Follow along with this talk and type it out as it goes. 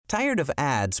Tired of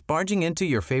ads barging into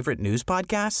your favorite news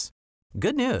podcasts?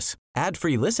 Good news.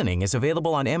 Ad-free listening is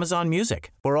available on Amazon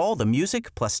Music for all the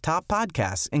music plus top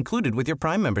podcasts included with your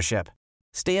Prime membership.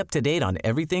 Stay up to date on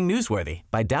everything newsworthy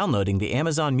by downloading the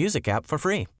Amazon Music app for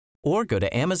free or go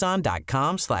to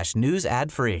amazon.com/news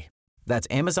ad free.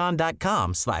 That's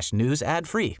amazon.com/news ad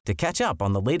free to catch up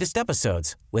on the latest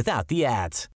episodes without the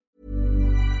ads.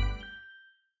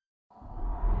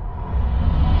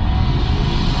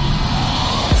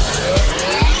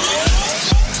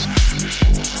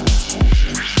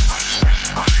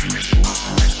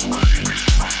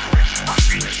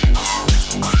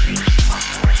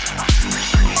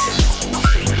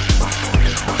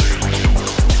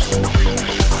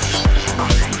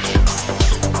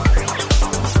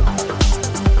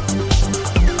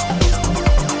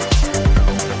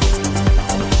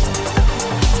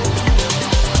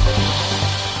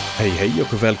 Hej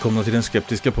och välkomna till den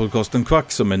skeptiska podcasten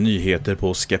Kvack som är nyheter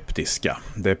på skeptiska.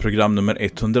 Det är program nummer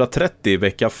 130,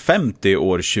 vecka 50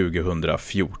 år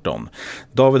 2014.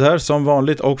 David här som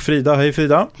vanligt och Frida. Hej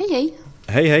Frida. Hej hej.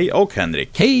 Hej hej och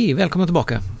Henrik. Hej, välkommen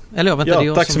tillbaka. Eller vänta, det är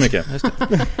jag tack så mycket.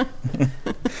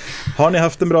 Har ni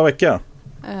haft en bra vecka?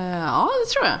 Ja,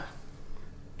 det tror jag.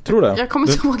 Tror det? Jag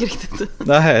kommer inte ihåg riktigt.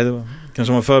 Nej, det var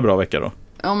kanske var en för bra vecka då.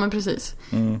 Ja, men precis.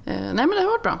 Nej, men det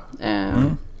har varit bra.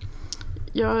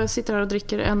 Jag sitter här och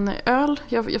dricker en öl.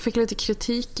 Jag fick lite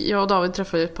kritik. Jag och David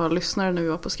träffade ett par lyssnare när vi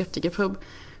var på Skeptikerpub.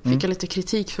 Fick jag lite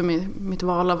kritik för mitt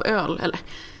val av öl. Eller,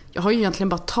 jag har ju egentligen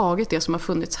bara tagit det som har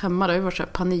funnits hemma. Det har ju varit så här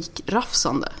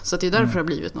panikrafsande. Så att det är därför det har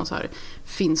blivit någon så här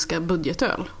finska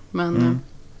budgetöl. Men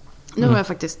nu har jag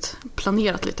faktiskt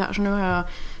planerat lite här. Så nu har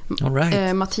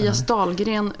jag Mattias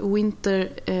Dahlgren Winter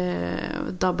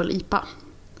Double IPA.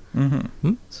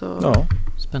 Så, ja,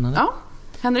 spännande. Ja.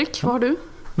 Henrik, vad har du?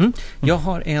 Jag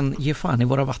har en Ge fan i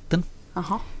våra vatten.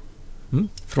 Aha.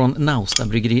 Från Nausta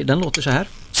bryggeri. Den låter så här.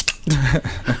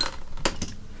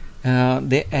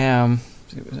 Det är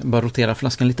bara rotera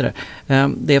flaskan lite där.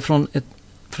 Det är från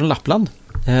Lappland.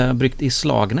 Bryggt i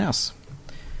Slagnäs.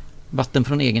 Vatten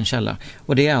från egen källa.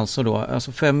 Och det är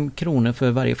alltså 5 kronor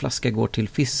för varje flaska går till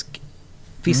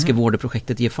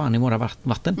fiskevårdeprojektet Ge fan i våra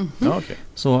vatten. Ja, okay.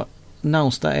 Så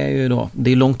Nausta är ju då,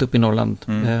 det är långt upp i Norrland.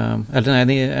 Eller nej,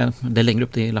 det är längre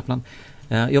upp i Lappland.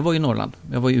 Jag var i Norrland,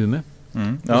 jag var i Umeå.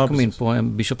 Jag kom in på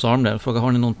en Bishops Arm där och frågade,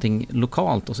 har ni någonting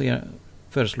lokalt? Och så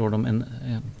föreslår de en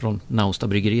från Nausta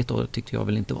bryggeriet, och tyckte jag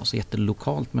väl inte var så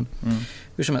jättelokalt, men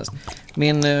hur som helst.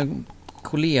 Min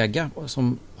kollega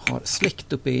som har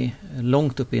släkt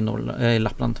långt upp i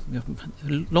Lappland,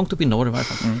 långt upp i norr i varje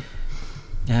fall.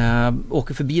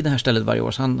 Åker förbi det här stället varje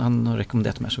år, så han har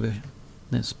rekommenderat mig, så vi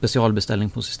en specialbeställning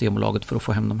på Systembolaget för att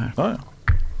få hem de här. Ja.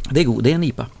 Det är god, det är en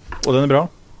IPA. Och den är bra?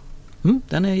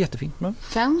 Den är jättefin.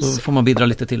 Fancy. Så får man bidra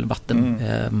lite till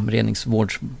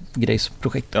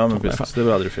reningsvårdsgrejsprojekt. Ja, men precis. Det är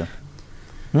väl aldrig fel.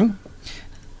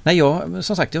 Nej,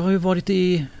 som sagt, jag har ju varit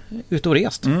ute och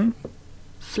rest.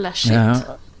 Flashigt.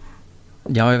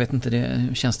 Ja, jag vet inte, det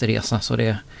känns det resa så det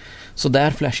är så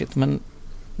där flashigt, men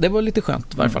det var lite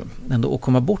skönt i varje fall ändå att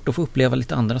komma bort och få uppleva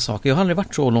lite andra saker. Jag har aldrig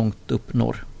varit så långt upp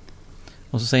norr.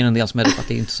 Och så säger en del som är att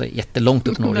det är inte så jättelångt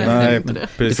upp norr. Nej,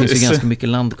 det finns ju ganska mycket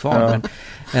land kvar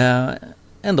där.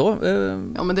 Ändå.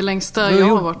 Ja, men det längsta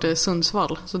jag har varit är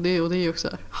Sundsvall. Så det är ju också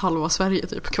halva Sverige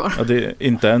typ kvar. Ja, det är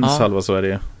inte ens halva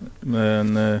Sverige.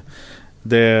 Men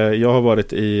jag har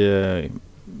varit i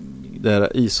det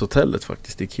här ishotellet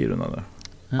faktiskt i Kiruna där.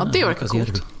 Ja, det verkar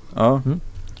coolt. Ja,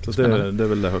 så det är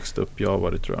väl det högsta upp jag har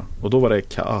varit, tror jag. Och då var det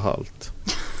kallt.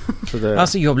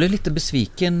 Alltså jag blev lite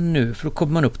besviken nu, för då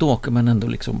kommer man upp, då åker man ändå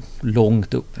liksom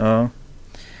långt upp. Ja.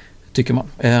 Tycker man.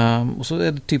 Och så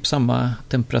är det typ samma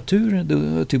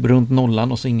temperatur, typ runt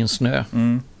nollan och så ingen snö.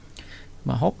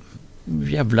 Jaha,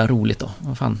 jävla roligt då.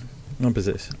 Vad fan. Ja,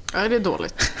 precis. Ja, det är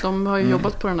dåligt. De har ju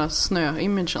jobbat på den här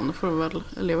snö-imagen, då får de väl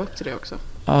leva upp till det också.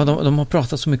 Ja, de har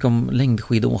pratat så mycket om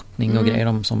längdskidåkning och grejer,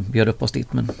 de som bjöd upp oss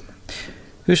dit, men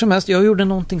hur som helst, jag gjorde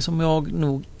någonting som jag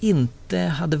nog inte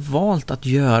hade valt att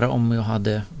göra om jag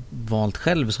hade valt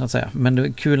själv, så att säga. Men det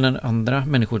är kul när andra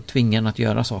människor tvingar en att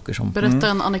göra saker som... Berätta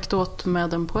en anekdot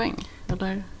med en poäng,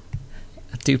 eller?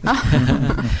 Typ.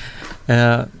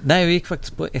 Nej, jag gick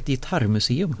faktiskt på ett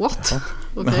gitarrmuseum. What?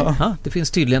 Okay. Ja, det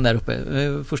finns tydligen där uppe.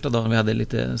 Första dagen vi hade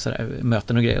lite sådär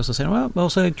möten och grejer, och så säger de,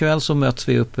 och så ikväll så möts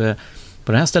vi upp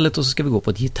på det här stället och så ska vi gå på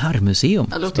ett gitarrmuseum.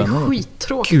 Det låter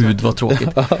skittråkigt. Gud vad tråkigt.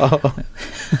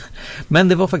 Men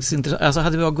det var faktiskt intressant. Alltså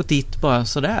hade vi gått dit bara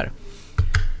sådär,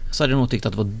 så hade jag nog tyckt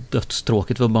att det var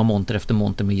dödstråkigt. Det var bara monter efter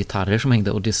monter med gitarrer som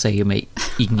hängde, och det säger mig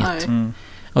inget.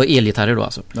 Och elgitarrer då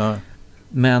alltså.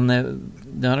 Men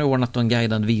det har ordnat en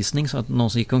guidad visning så att någon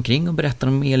som gick omkring och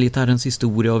berättade om elgitarrens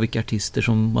historia och vilka artister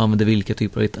som använde vilka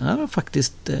typer av gitarr. Det var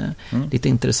faktiskt lite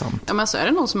intressant. Ja, men så är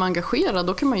det någon som är engagerad,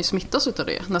 då kan man ju smittas utav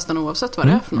det nästan oavsett vad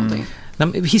det är för någonting.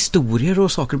 Nej, historier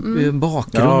och saker,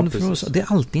 bakgrund, det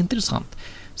är alltid intressant.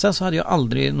 Sen så hade jag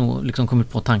aldrig liksom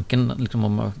kommit på tanken liksom,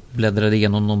 om man bläddrade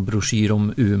igenom någon broschyr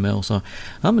om Umeå och så,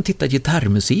 men titta, ett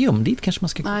gitarrmuseum, dit kanske man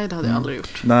ska... Nej, det hade jag aldrig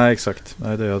gjort. Nej, exakt.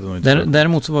 Nej, det hade nog inte.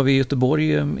 Däremot så var vi i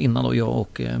Göteborg innan då, jag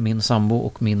och min sambo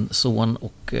och min son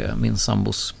och min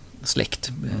sambos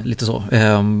släkt, lite så.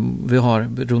 Vi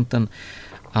har runt den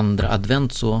andra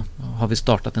advent så har vi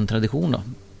startat en tradition då.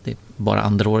 Det är bara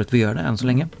andra året vi gör det än så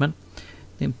länge, men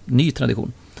det är en ny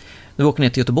tradition. Vi åker ner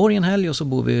till Göteborg en helg och så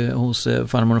bor vi hos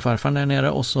farmor och farfar där nere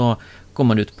och så kommer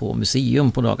man ut på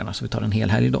museum på dagarna, så vi tar en hel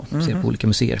helg då, ser på olika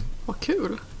museer. Vad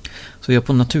kul! Så vi är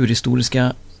på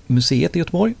Naturhistoriska museet i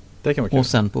Göteborg. Det kan vara kul. Och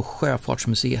sen på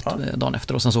Sjöfartsmuseet dagen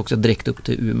efter, och sen så åkte jag direkt upp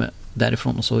till Umeå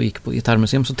därifrån och så gick på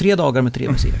gitarrmuseum, så 3 dagar med 3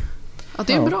 museer. Ja,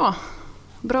 det är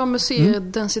bra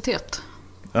museidensitet.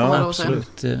 Ja,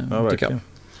 absolut. Tycker jag.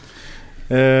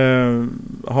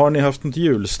 Har ni haft något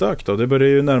julstök då? Det börjar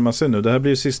ju närma sig nu. Det här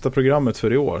blir ju sista programmet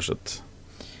för i år. Så att...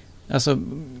 Alltså,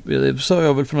 det sa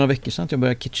jag väl för några veckor sedan att jag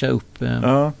började kitcha upp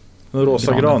en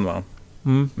rosa gran, va?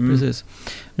 Precis.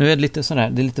 Nu är det lite sådär,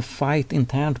 det är lite fight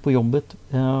internt på jobbet.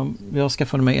 Jag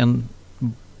skaffade mig en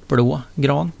blå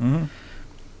gran.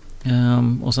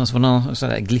 Och sen så var det någon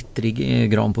sådär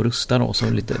glittrig gran på rusta då, så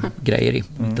lite grejer i,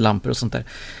 lite lampor och sånt där.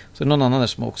 Så någon annan där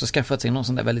som också skaffat sig någon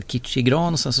sån där väldigt kitschig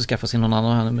gran, och sen så skaffat sig någon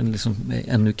annan med liksom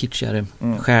ännu kitschigare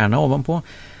stjärna ovanpå.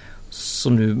 Så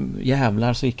nu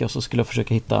jävlar så gick jag och så skulle jag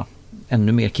försöka hitta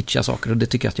ännu mer kitschiga saker, och det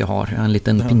tycker jag att jag har. Jag har en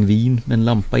liten pingvin med en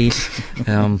lampa i.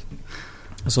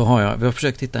 Så har vi har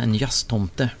försökt hitta en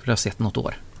jazztomte, för jag har sett något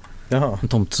år. Jaha. En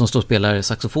tomte som står och spelar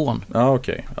saxofon. Ja,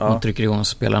 okej. Ja. Man trycker igång och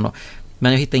så spelar han då.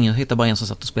 Men jag hittade bara en som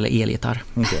satt och spelade elgitarr.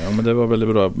 Okej, men det var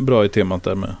väldigt bra i temat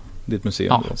där med ditt museum.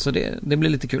 Ja, då. så det blir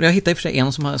lite kul. Jag hittade i och för sig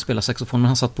en som hade spelat saxofon, men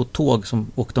han satt på ett tåg som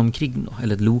åkte omkring då,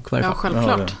 eller ett lok varje fall. Ja,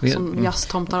 självklart. Som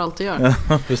jazztomtar alltid gör.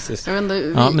 Ja, precis. Jag vet inte,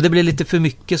 Ja, men det blir lite för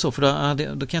mycket så, för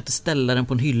då kan jag inte ställa den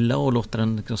på en hylla och låta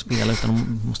den liksom spela, utan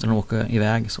då måste den åka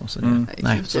iväg så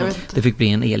det fick bli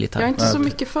en elgitarr. Jag är inte så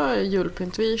mycket för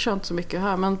julpynt. Vi kör inte så mycket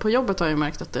här, men på jobbet har jag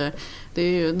märkt att det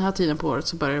är ju den här tiden på året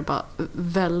så börjar det bara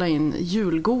välla in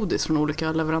julgodis från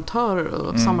olika leverantörer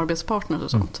och samarbetspartners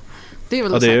och sånt. Det är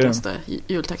väl det säkraste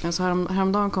jultecknet. Så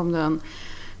häromdagen kom det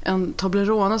en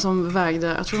Toblerone som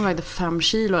vägde 5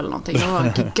 kilo eller någonting. Den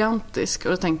var gigantisk,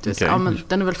 och då tänkte vi men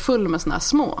den är väl full med såna här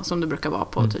små som det brukar vara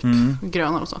på typ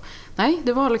gröna och så. Nej,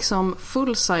 det var liksom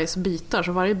full size bitar,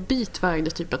 så varje bit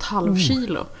vägde typ ett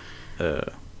halvkilo.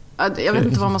 Jag vet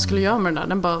inte vad man skulle göra med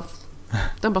den där.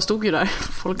 Den bara stod ju där.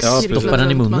 Folk stoppade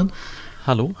den i munnen.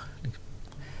 Hallå?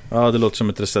 Ja, det låter som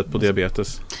ett recept på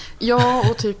diabetes. Ja,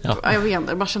 och typ, jag vet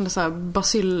inte, jag bara kände så här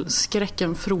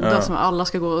basilskräcken froda som alla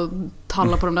ska gå och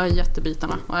talla på de där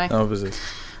jättebitarna. Nej. Ja, precis.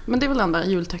 Men det är väl det enda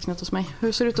jultecknet hos mig.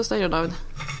 Hur ser det ut hos dig då, David?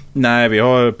 Nej, vi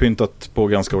har pyntat på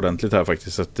ganska ordentligt här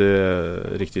faktiskt, så att det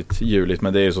är riktigt juligt,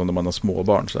 men det är ju som när man har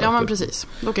småbarn. Så ja, men precis.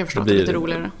 Då kan jag förstå att det är lite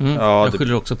roligare. Ja, jag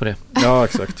skyller också på det. Ja,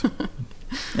 exakt.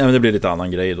 Ja, men det blir lite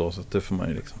annan grej då, så att det får man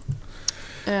ju liksom...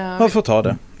 Man får ta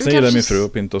det. Sen gillar min fru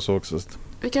att pynta och så också.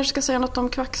 Vi kanske ska säga något om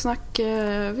kvacksnack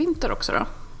vinter också då.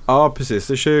 Ja, precis.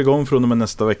 Det kör igång från och med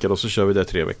nästa vecka då, så kör vi det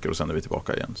 3 veckor och sen är vi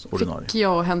tillbaka igen. Ordinarie. Fick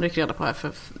jag och Henrik reda på här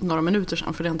för några minuter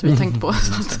sedan, för det har inte vi tänkt på.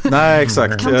 Så att, nej,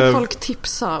 exakt. Kan inte folk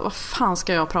tipsa? Vad fan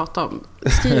ska jag prata om?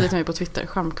 Skriv det till mig på Twitter,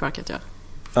 skärmkvarket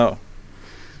Ja,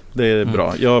 det är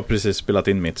bra. Jag har precis spelat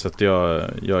in mitt, så att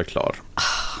jag är klar.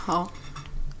 Ja.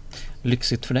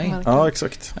 Lyxigt för dig. Verkligen. Ja,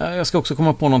 exakt. Jag ska också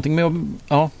komma på någonting, men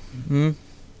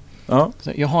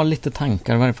jag har lite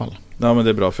tankar i varje fall. Ja, men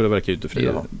det är bra, för det verkar ju inte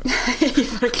Frida ha. Nej,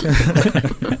 verkligen.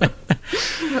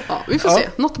 Ja, vi får se.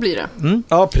 Något blir det.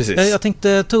 Ja, precis. Jag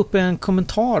tänkte ta upp en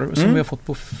kommentar som vi har fått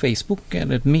på Facebook,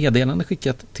 eller ett meddelande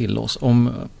skickat till oss om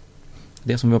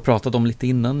det som vi har pratat om lite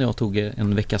innan. Jag tog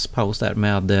en veckas paus där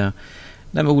med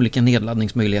olika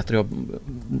nedladdningsmöjligheter. Jag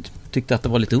tyckte att det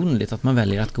var lite underligt att man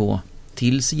väljer att gå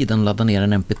till sidan och ladda ner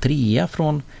en mp3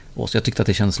 från oss. Jag tyckte att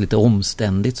det känns lite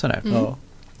omständigt sådär. Ja.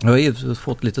 Jag har ju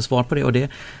fått lite svar på det, och det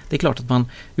är klart att man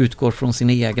utgår från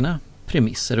sina egna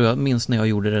premisser. Och jag minns när jag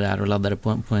gjorde det där och laddade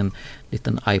på en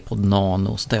liten iPod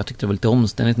Nano, så där jag tyckte det var lite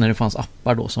omständigt när det fanns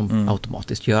appar då som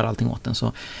automatiskt gör allting åt den.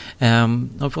 Så jag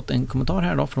har fått en kommentar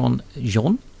här då från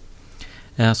John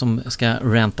som ska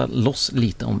ranta loss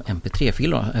lite om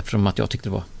mp3-filer, eftersom att jag tyckte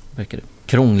det verkade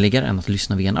krångligare än att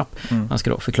lyssna via en app. Han ska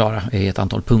då förklara i ett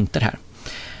antal punkter här.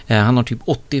 Han har typ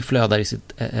 80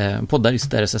 poddar i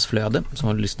sitt RSS-flöde som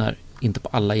han lyssnar inte på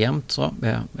alla jämt så,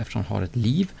 eftersom de har ett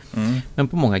liv. Men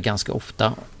på många ganska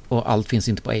ofta. Och allt finns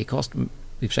inte på Acast.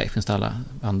 I och för sig finns det alla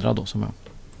andra då som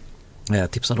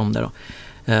jag tipsade om där då.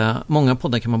 Många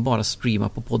poddar kan man bara streama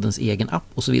på poddens egen app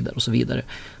och så vidare och så vidare.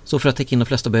 Så för att täcka in de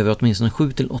flesta behöver jag åtminstone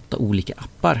 7-8 olika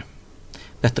appar.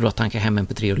 Bättre då att tanka hem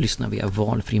MP3 och lyssna via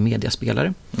valfri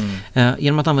mediaspelare.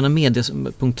 Genom att använda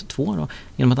punkt 2 då,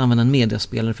 genom att använda en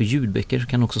mediaspelare för ljudböcker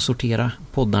kan man också sortera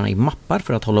poddarna i mappar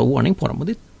för att hålla ordning på dem. Och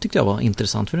det tyckte jag var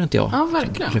intressant, för det inte jag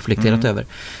reflekterat över.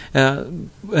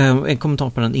 En kommentar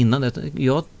på den innan det.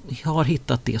 Jag har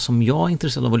hittat det som jag är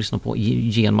intresserad av att lyssna på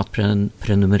genom att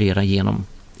prenumerera genom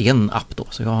en app då.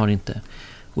 Så jag har inte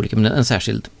olika, men en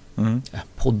särskild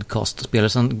podcastspelare.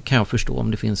 Sen kan jag förstå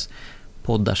om det finns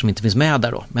poddar som inte finns med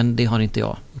där då, men det har inte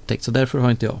jag upptäckt, så därför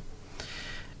har inte jag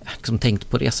liksom tänkt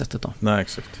på det sättet då. Nej,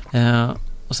 exakt.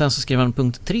 Och sen så skriver han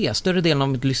punkt 3. Större delen av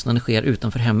mitt lyssnande sker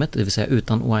utanför hemmet, det vill säga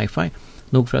utan wifi.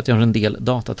 Nog för att jag har en del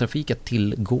datatrafik att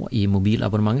tillgå i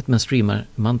mobilabonnemanget, men streamar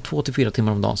man 2-4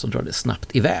 timmar om dagen så drar det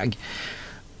snabbt iväg.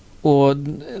 Och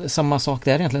samma sak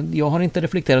där egentligen. Jag har inte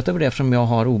reflekterat över det eftersom jag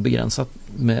har obegränsat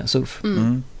med surf.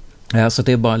 Så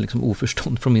det är bara liksom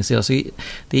oförstånd från min sida. Så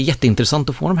det är jätteintressant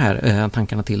att få de här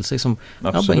tankarna till sig som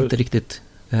jag bara inte riktigt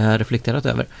reflekterat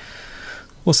över.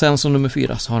 Och sen som nummer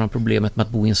 4 så har han problemet med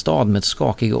att bo i en stad med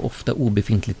skakig och ofta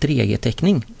obefintlig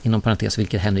 3G-täckning. Inom parentes,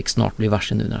 vilket Henrik snart blir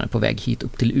varse nu när han är på väg hit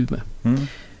upp till Umeå.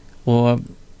 Och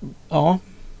ja,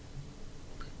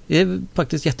 det är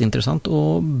faktiskt jätteintressant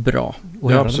och bra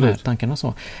att höra de här tankarna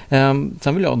så.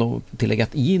 Sen vill jag då tillägga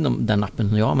att i den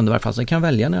appen jag använder i varje fall så kan jag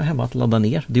välja när jag är hemma att ladda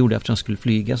ner. Det gjorde jag efter att jag skulle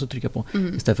flyga, så trycker jag på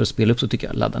istället för att spela upp så tycker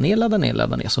jag ladda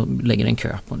ner så lägger en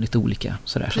kö på lite olika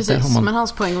sådär. Precis, så där har man men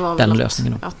hans poäng var väl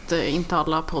att inte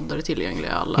alla poddar är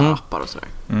tillgängliga, alla appar och sådär.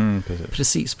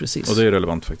 Precis. Och det är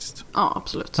relevant faktiskt. Ja,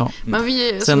 absolut. Ja. Men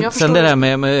sen det där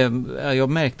med jag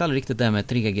märkte aldrig riktigt det där med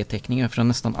 3G-täckning för jag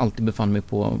nästan alltid befann mig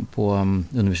på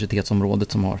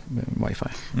universitetsområdet som har wifi.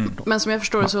 Men som jag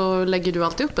förstår så lägger du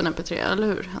alltid upp en MP3, eller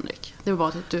hur, Henrik? Det var bara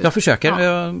att du... Jag försöker.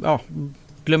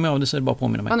 Glömmer jag av det så är det bara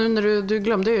påminna mig. Ja, nu när du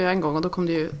glömde ju en gång och då kom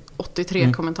det ju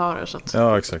 83 kommentarer. Så att...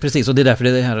 Ja, exakt. Precis, och det är därför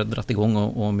det här har dratt igång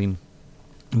och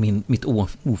mitt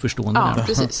oförstående. Ja, där.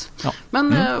 Precis. Ja.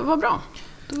 Men vad bra.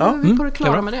 Då är vi på det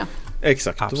klara med det.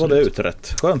 Exakt, absolut. Då var det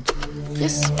utrett. Skönt.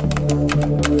 Yes.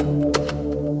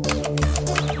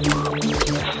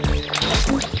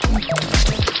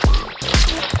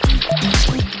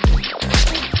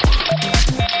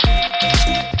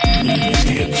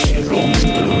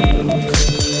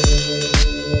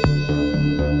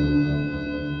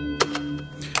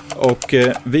 Och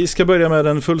vi ska börja med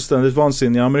den fullständigt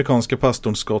vansinniga amerikanska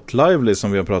pastorn Scott Lively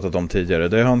som vi har pratat om tidigare.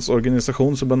 Det är hans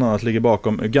organisation som bland annat ligger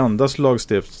bakom Ugandas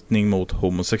lagstiftning mot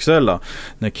homosexuella,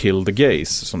 Kill the Gays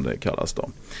som det kallas då.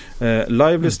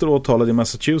 Lively står åtalad i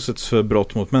Massachusetts för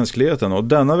brott mot mänskligheten och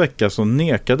denna vecka så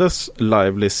nekades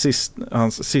Lively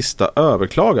hans sista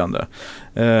överklagande.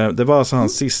 Det var alltså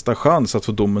hans sista chans att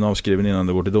få domen avskriven innan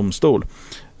det går till domstol.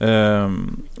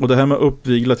 Och det här med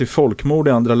uppvigla till folkmord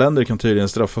i andra länder kan tydligen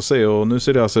straffa sig och nu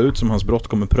ser det alltså ut som hans brott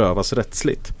kommer prövas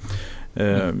rättsligt.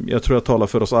 Jag tror jag talar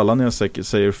för oss alla när jag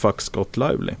säger fuck Scott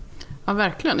Lively. Ja,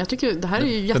 verkligen. Jag tycker det här är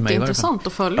ju jätteintressant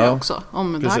att följa också.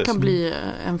 Om det här kan bli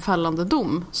en fällande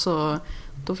dom så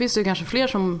då finns det ju kanske fler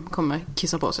som kommer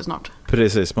kissa på sig snart.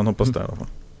 Precis, man hoppas det i alla fall.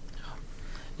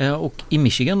 Och i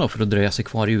Michigan då, för att dröja sig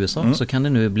kvar i USA, så kan det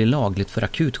nu bli lagligt för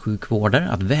akutsjukvårdare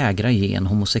att vägra ge en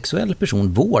homosexuell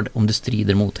person vård om det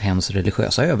strider mot hens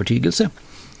religiösa övertygelse.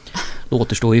 Då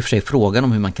återstår i och för sig frågan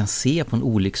om hur man kan se på en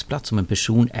olycksplats om en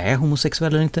person är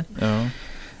homosexuell eller inte.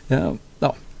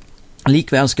 Ja.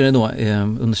 Likväl ska det då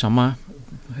under samma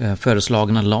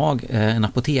föreslagna lag en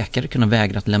apotekare kunna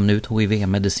vägra att lämna ut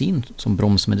HIV-medicin som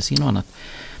bromsmedicin och annat.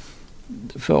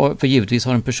 För givetvis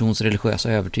har en persons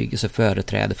religiösa övertygelse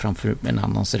företräde framför en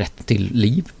annans rätt till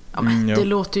liv. Ja, men det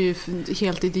låter ju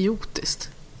helt idiotiskt.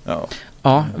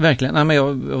 Ja, verkligen. Nej, men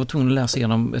jag var tvungen att läsa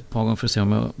igenom ett par gånger för att se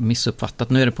om jag missuppfattat.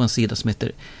 Nu är det på en sida som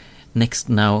heter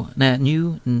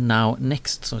New Now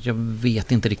Next, så att jag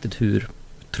vet inte riktigt hur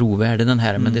trovärdig den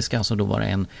här är, men det ska alltså då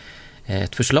vara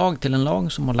ett förslag till en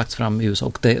lag som har lagts fram i USA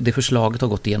och det förslaget har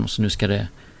gått igenom, så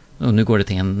nu går det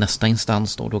till en nästa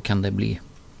instans då kan det bli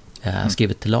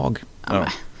skrivet till lag. Ja,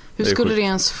 hur skulle det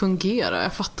ens fungera?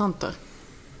 Jag fattar inte.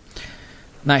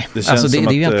 Nej, det känns alltså det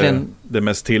är ju egentligen det är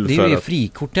mest till för det är ju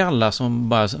frikort till alla som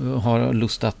bara har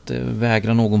lust att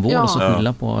vägra någon vård och så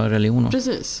skylla på religion.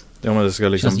 Precis. Ja, men det ska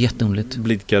liksom jätteunderligt.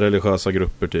 Blidka religiösa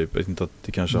grupper typ. Inte att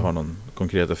det kanske har någon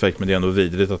konkret effekt, men det är ändå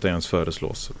vidrigt att det ens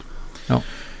föreslås. Ja.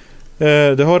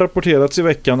 Det har rapporterats i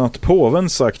veckan att påven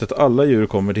sagt att alla djur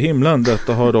kommer till himlen.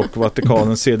 Detta har dock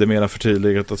Vatikanen sedermera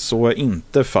förtydligat att så är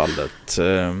inte fallet.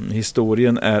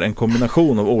 Historien är en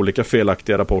kombination av olika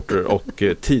felaktiga rapporter och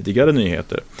tidigare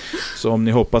nyheter. Så om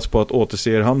ni hoppas på att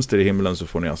återse er hamster i himlen så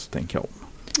får ni alltså tänka om.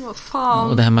 Vad fan.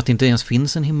 Och det här med att det inte ens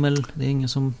finns en himmel, det är ingen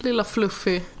som... Lilla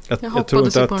Fluffy. Jag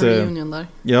hoppades på en reunion där.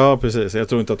 Ja, precis. Jag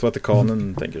tror inte att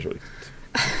Vatikanen tänker så riktigt.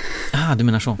 Du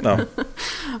menar så. Ja,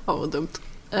 vad dumt.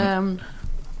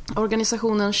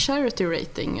 Organisationen Charity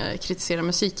Rating kritiserar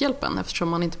Musikhjälpen eftersom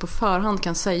man inte på förhand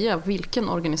kan säga vilken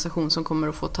organisation som kommer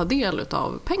att få ta del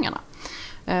av pengarna.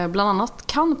 Bland annat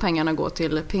kan pengarna gå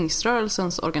till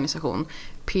pingströrelsens organisation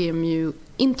PMU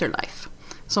Interlife,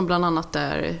 som bland annat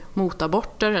är mot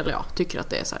aborter, eller tycker att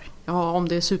det är så här. Ja, om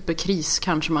det är superkris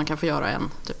kanske man kan få göra en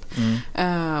typ.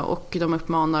 Och de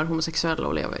uppmanar homosexuella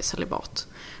att leva i celibat.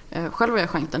 Själv har jag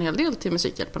skänkt en hel del till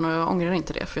Musikhjälpen och jag ångrar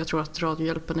inte det, för jag tror att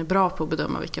Radiohjälpen är bra på att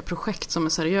bedöma vilka projekt som är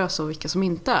seriösa och vilka som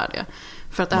inte är det.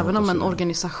 För att även om en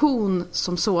organisation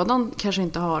som sådan kanske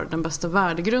inte har den bästa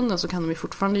värdegrunden, så kan de ju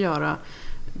fortfarande göra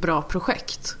bra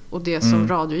projekt. Och det som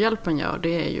Radiohjälpen gör,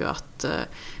 det är ju att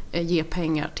ge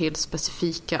pengar till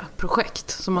specifika projekt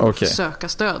som man får söka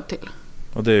stöd till.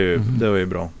 Och det är ju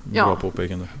bra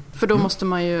påpekande. För då måste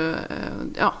man ju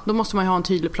ha en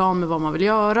tydlig plan med vad man vill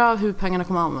göra, hur pengarna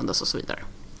kommer att användas och så vidare.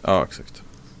 Ja, exakt.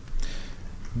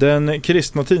 Den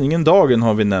kristna tidningen Dagen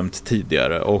har vi nämnt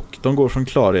tidigare och de går från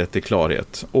klarhet till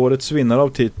klarhet. Årets vinnare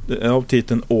av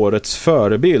titeln Årets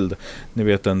förebild, ni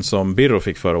vet den som Birro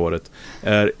fick förra året,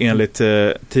 är enligt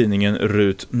tidningen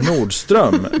Rut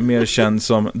Nordström, mer känd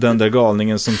som den där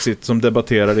galningen som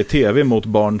debatterar i tv mot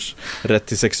barns rätt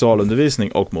till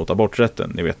sexualundervisning och mot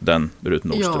aborträtten. Ni vet den Rut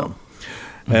Nordström.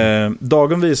 Ja.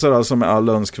 Dagen visar alltså med all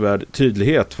önskvärd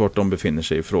tydlighet vart de befinner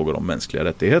sig i frågor om mänskliga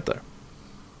rättigheter.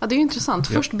 Ja, det är ju intressant.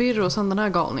 Först Birro och sen den här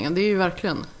galningen. Det är ju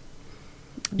verkligen...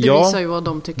 Det visar ju vad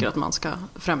de tycker att man ska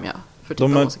främja. För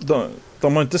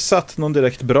de har inte satt någon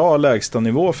direkt bra lägsta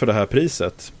nivå för det här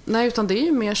priset. Nej, utan det är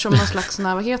ju mer som en slags,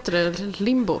 vad heter det?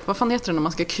 Limbo. Vad fan heter det när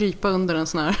man ska krypa under en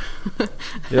sån här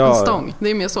en stång? Det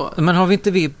är mer så. Men har vi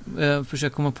inte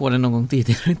försökt komma på det någon gång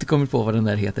tidigare? Inte kommit på vad den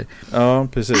där heter. Ja,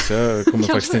 precis. Jag kommer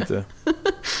faktiskt inte...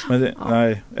 Men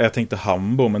nej, jag tänkte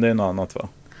hambo, men det är något annat, va?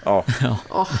 Ja.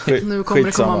 Nu kommer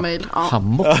det komma mejl.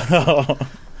 Hambo.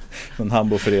 En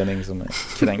hamboförening som är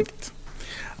kränkt.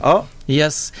 Ja.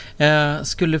 Yes.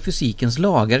 Skulle fysikens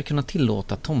lagar kunna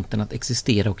tillåta tomten att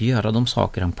existera och göra de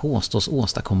saker han påstås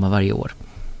åstadkomma varje år?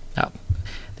 Ja,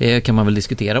 det kan man väl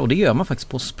diskutera, och det gör man faktiskt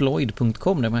på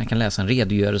sploid.com, där man kan läsa en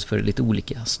redogörelse för lite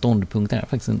olika ståndpunkter. Det är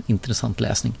faktiskt en intressant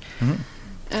läsning.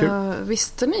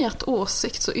 Visste ni att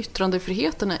åsikts- och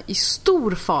yttrandefriheten är i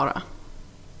stor fara?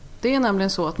 Det är nämligen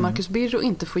så att Marcus Birro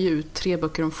inte får ge ut 3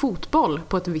 böcker om fotboll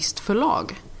på ett visst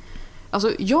förlag.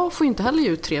 Alltså, jag får inte heller ge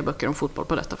ut 3 böcker om fotboll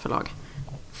på detta förlag.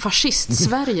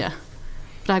 Fascist-Sverige.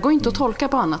 Det här går inte att tolka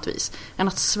på annat vis än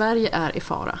att Sverige är i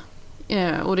fara.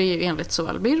 Och det är ju enligt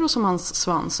såväl Birro som hans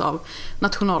svans av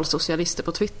nationalsocialister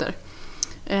på Twitter.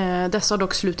 Dessa har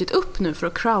dock slutit upp nu för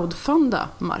att crowdfunda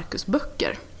Marcus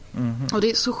böcker. Och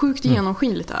det är så sjukt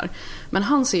genomskinligt här. Men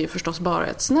han ser ju förstås bara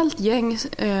ett snällt gäng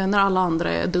när alla andra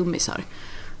är dummisar.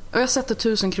 Och jag sätter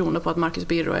 1000 kronor på att Marcus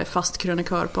Birro är fast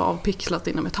krönikör på Avpixlat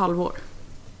inom ett halvår.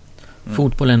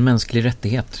 Fotboll är en mänsklig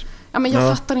rättighet. Ja, men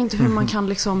jag fattar inte hur man kan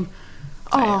liksom...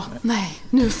 nej,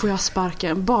 nu får jag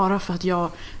sparken bara för att jag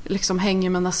liksom hänger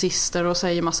med nazister och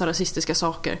säger massa rasistiska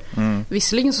saker.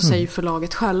 Visserligen så säger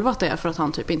förlaget själva att det är för att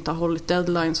han typ inte har hållit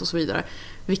deadlines och så vidare.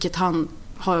 Vilket han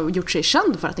har gjort sig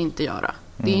känd för att inte göra.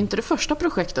 Det är inte det första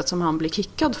projektet som han blir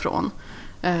kickad från.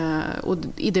 Och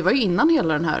det var ju innan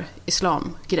hela den här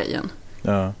islamgrejen.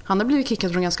 Ja. Han har blivit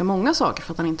kickad från ganska många saker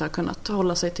för att han inte har kunnat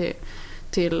hålla sig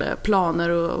till planer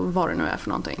och vad det nu är för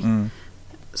någonting.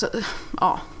 Så,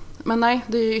 men nej,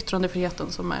 det är yttrandefriheten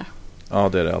som är,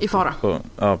 det är det i fara.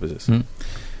 Ja, precis.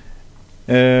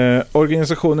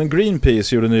 Organisationen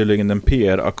Greenpeace gjorde nyligen en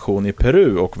PR-aktion i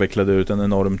Peru och vecklade ut en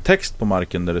enorm text på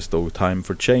marken där det stod "Time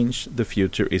for change, the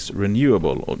future is renewable"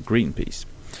 och Greenpeace.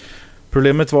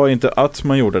 Problemet var inte att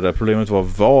man gjorde det, problemet var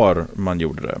var man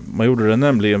gjorde det. Man gjorde det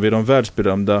nämligen vid de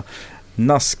världsberömda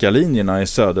Nazca-linjerna i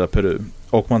södra Peru,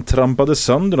 och man trampade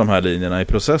sönder de här linjerna i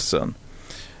processen.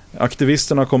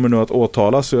 Aktivisterna kommer nu att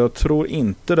åtalas, så jag tror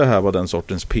inte det här var den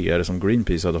sortens PR som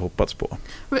Greenpeace hade hoppats på.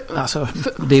 Alltså,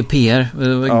 det är PR.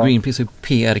 Greenpeace är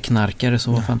PR-knarkare,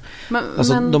 så fan.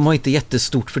 Men de har inte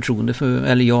jättestort förtroende för,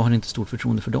 eller jag har inte stort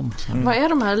förtroende för dem. Vad är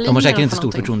de här linjerna? De har säkert inte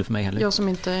stort förtroende för mig heller. Jag som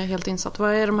inte är helt insatt.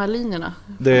 Vad är de här linjerna?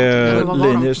 Det är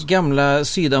linjer... Gamla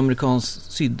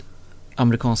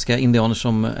amerikanska indianer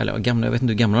som, eller gamla, jag vet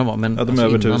inte hur gamla de var, men de är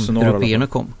över 1000 år européerna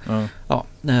kom.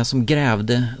 Som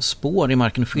grävde spår i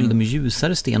marken och fyllde med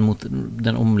ljusare sten mot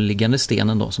den omliggande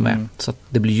stenen då som är, så att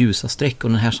det blir ljusa streck. Och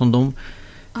den här som de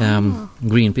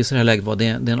Greenpeace i det här läget var, det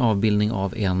är en avbildning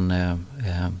av en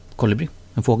kolibri,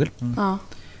 en fågel.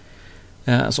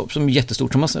 Som är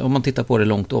jättestort om man tittar på det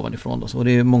långt ovanifrån då. Så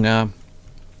det är många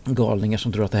galningar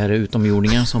som tror att det här är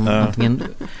utomjordingar som antingen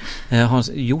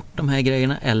har gjort de här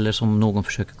grejerna eller som någon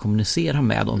försöker kommunicera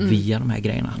med dem via de här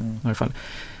grejerna i alla fall.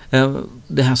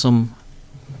 Det här som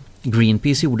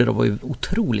Greenpeace gjorde då var ju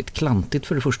otroligt klantigt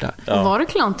för det första. Var det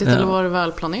klantigt eller var det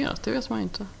välplanerat? Det vet man ju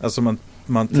inte. Alltså man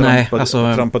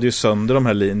trampade ju sönder de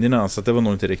här linjerna, så att det var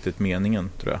nog inte riktigt meningen,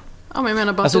 tror jag. Ja, men jag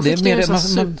menar bara alltså, så fick det en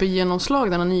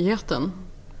supergenomslag, den här nyheten.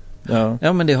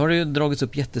 Ja, men det har ju dragits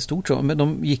upp jättestort så. Men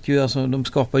de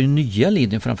skapar ju nya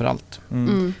linjer framförallt.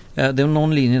 Det var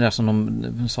någon linje där som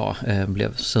de sa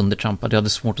blev söndertrampad. Jag hade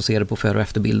svårt att se det på före- och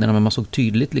efterbilderna, men man såg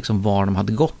tydligt liksom var de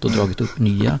hade gått och dragit upp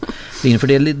nya linjer. För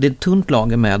det är ett tunt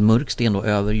lager med mörk sten då,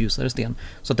 över ljusare sten.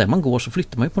 Så att där man går så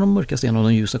flyttar man ju på de mörka stenen och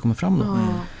de ljusa kommer fram då.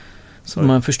 Så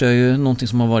man förstör ju någonting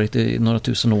som har varit i några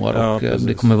tusen år och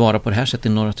det kommer vara på det här sättet i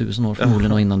några tusen år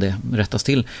förmodligen innan det rättas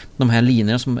till. De här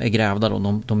linjerna som är grävda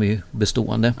då, de är ju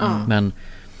bestående. Men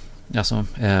alltså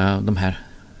de här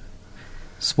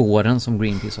spåren som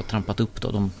Greenpeace har trampat upp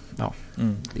då,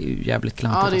 det är ju jävligt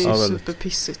klantigt. Ja, det är ju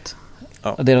superpissigt.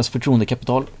 Deras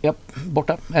förtroendekapital,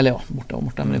 borta. Eller borta,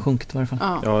 men det är sjunkit i varje fall.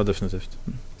 Ja, definitivt.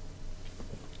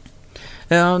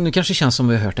 Nu kanske det känns som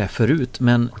vi har hört det här förut,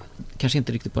 men kanske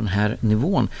inte riktigt på den här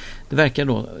nivån. Det verkar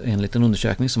då enligt en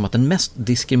undersökning som att den mest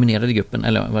diskriminerade gruppen,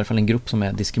 eller i varje fall en grupp som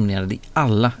är diskriminerad i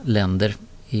alla länder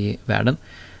i världen,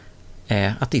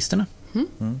 är ateisterna.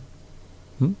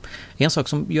 En sak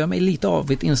som gör mig lite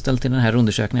avigt inställd till den här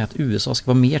undersökningen är att USA ska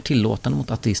vara mer tillåtande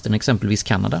mot ateister än exempelvis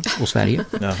Kanada och Sverige.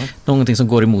 Någonting som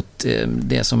går emot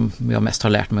det som jag mest har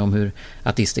lärt mig om hur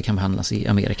ateister kan behandlas i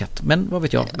Amerika. Men vad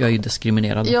vet jag är ju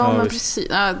diskriminerad. Ja, men precis.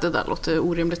 Nej, det där låter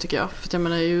orimligt tycker jag. För jag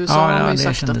menar, i USA har man ju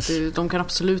sagt att de kan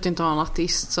absolut inte ha en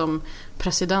ateist som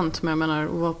president. Men jag menar,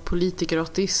 att vara politiker och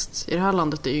ateist i det här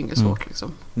landet är ju inget svårt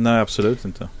liksom. Nej, absolut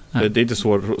inte. Det är inte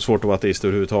svårt att vara ateist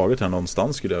överhuvudtaget här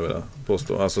någonstans, skulle jag vilja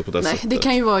påstå. Alltså på det sättet. Det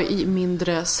kan ju vara i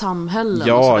mindre samhällen.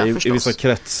 Ja, i vissa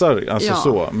kretsar. Alltså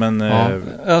så. Men,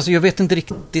 alltså jag vet inte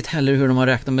riktigt heller hur de har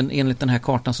räknat, men enligt den här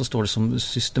kartan så står det som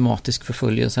systematisk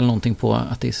förföljelse eller någonting på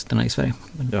ateisterna i Sverige.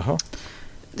 Jaha.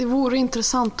 Det vore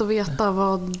intressant att veta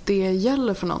vad det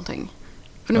gäller för någonting.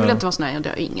 För nu vill jag inte vara sån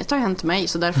här, inget har hänt mig,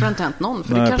 så därför har det inte hänt någon.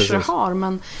 För det kanske det har,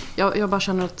 men jag bara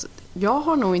känner att jag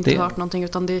har nog inte hört någonting,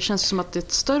 utan det känns som att det är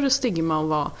ett större stigma att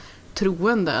vara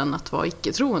troende än att vara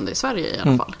icke-troende i Sverige i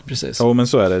alla fall. Precis. Ja, men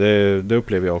så är det. Det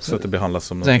upplever jag också, att det behandlas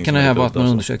som någonting. Sen kan det här vara att man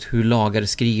undersökt hur lagar är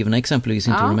skrivna, exempelvis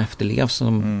inte hur de efterlevs.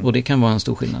 Och det kan vara en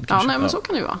stor skillnad. Kanske. Ja, nej, men så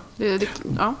kan det ju vara.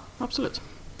 Ja, absolut.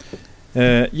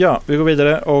 Vi går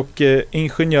vidare och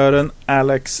ingenjören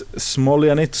Alex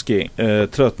Smoljanitsky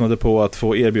tröttnade på att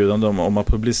få erbjudanden om att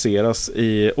publiceras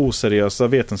i oseriösa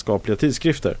vetenskapliga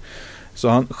tidskrifter. Så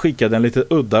han skickade en lite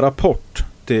udda rapport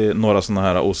till några sådana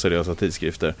här oseriösa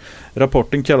tidskrifter.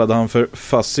 Rapporten kallade han för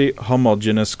Fuzzy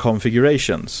Homogeneous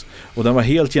Configurations, och den var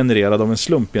helt genererad av en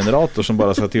slumpgenerator som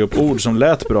bara satte upp ord som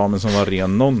lät bra men som var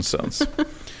ren nonsens.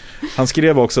 Han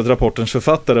skrev också att rapportens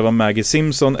författare var Maggie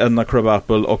Simpson, Edna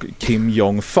Krabappel och Kim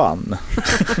Jong-Fan.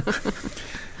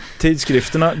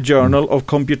 Tidskrifterna Journal of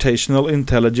Computational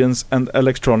Intelligence and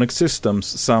Electronic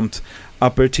Systems samt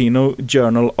Apertino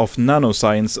Journal of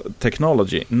Nanoscience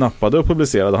Technology nappade och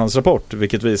publicerade hans rapport,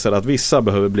 vilket visar att vissa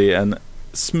behöver bli en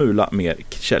smula mer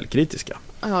källkritiska.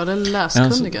 Ja, det är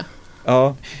läskunniga.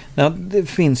 Ja, det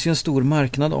finns ju en stor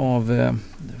marknad av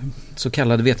så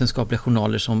kallade vetenskapliga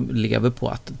journaler som lever på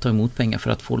att ta emot pengar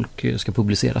för att folk ska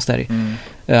publiceras där i.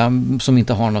 Som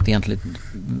inte har något egentligen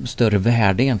större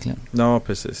värde egentligen. Ja,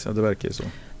 precis. Ja, det verkar ju så.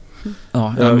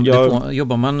 Ja,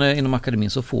 jobbar man inom akademin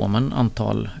så får man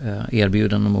antal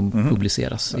erbjudanden om att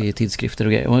publiceras i tidskrifter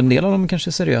och grejer. Och en del av dem kanske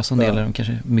är seriösa, en del av dem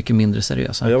kanske mycket mindre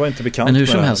seriösa. Jag var inte bekant. Men hur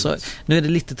som helst så, nu är det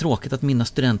lite tråkigt att mina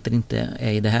studenter inte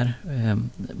är i det här,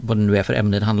 vad det nu är för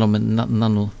ämne. Det handlar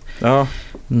om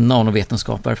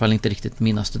nanovetenskap, i alla fall inte riktigt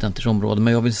mina studenters område.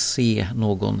 Men jag vill se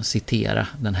någon citera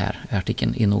den här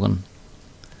artikeln i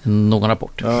någon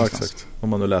rapport. Ja, någonstans. Exakt. Om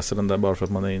man nu läser den där bara för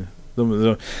att man är in.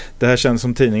 Det här känns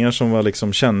som tidningar som var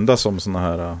liksom kända som såna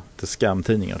här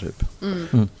scam-tidningar typ.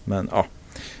 Men ja,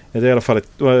 det är i alla fall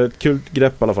ett kul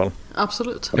grepp i alla fall.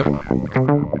 Absolut. Ja.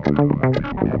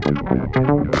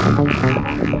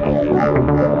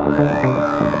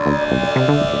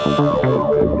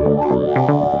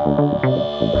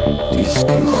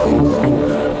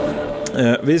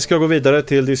 Vi ska gå vidare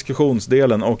till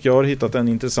diskussionsdelen och jag har hittat en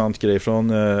intressant grej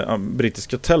från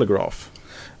brittiska Telegraph.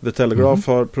 The Telegraph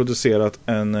har producerat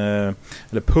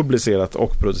eller publicerat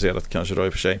och producerat kanske då i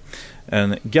och för sig,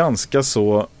 en ganska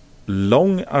så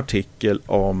lång artikel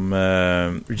om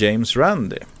James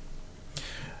Randi.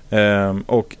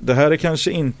 Och det här är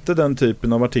kanske inte den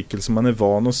typen av artikel som man är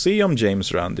van att se om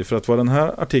James Randi, för att vad den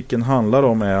här artikeln handlar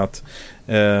om är att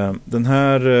den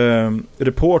här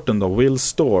reporten då, Will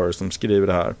Storr, som skriver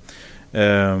det här,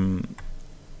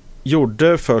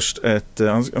 gjorde först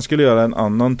han skulle göra en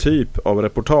annan typ av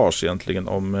reportage egentligen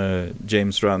om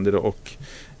James Randi då, och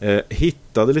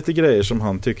hittade lite grejer som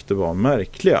han tyckte var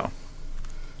märkliga.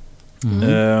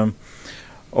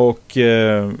 Och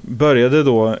började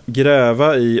då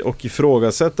gräva i och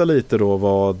ifrågasätta lite då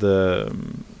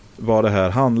vad det här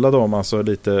handlade om. Alltså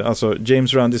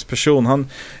James Randis person, han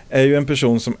är ju en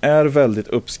person som är väldigt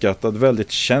uppskattad,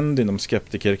 väldigt känd inom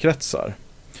skeptikerkretsar.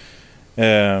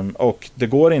 Och det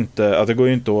går inte att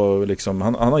liksom,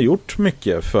 han har gjort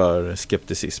mycket för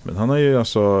skepticismen. Han har ju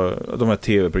alltså de här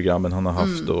tv-programmen han har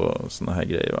haft och såna här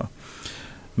grejer, va?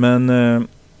 Men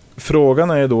frågan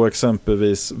är då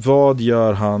exempelvis, vad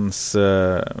gör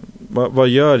vad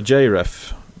gör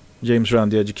JREF, James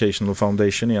Randi Educational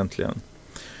Foundation, egentligen?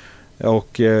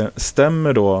 Och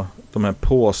stämmer då de här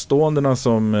påståendena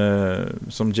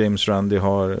som James Randi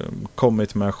har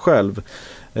kommit med själv?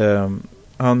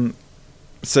 Han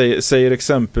säger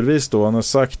exempelvis då, han har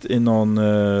sagt i någon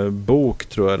bok,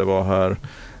 tror jag det var här,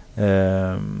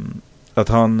 att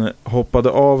han hoppade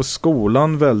av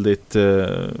skolan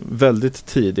väldigt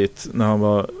tidigt när han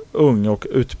var ung och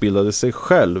utbildade sig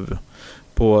själv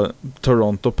på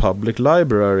Toronto Public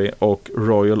Library och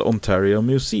Royal Ontario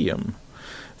Museum.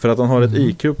 För att han har ett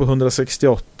IQ på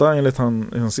 168 enligt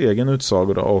hans egen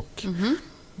utsago då, och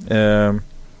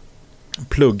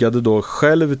pluggade då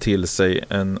själv till sig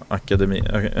en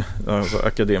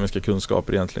akademiska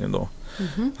kunskaper egentligen då.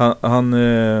 Han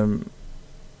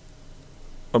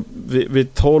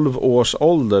vid 12 års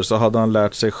ålder så hade han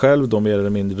lärt sig själv då mer eller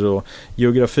mindre då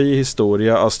geografi,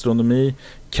 historia, astronomi,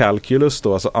 calculus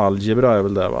då, alltså algebra är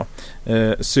väl det, va?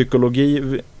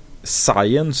 Psykologi,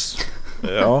 science,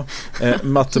 ja,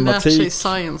 matematik. Lärt sig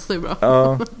science, det är bra.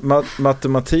 Ja,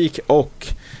 matematik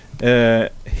och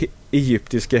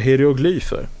egyptiska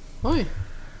hieroglyfer. Oj.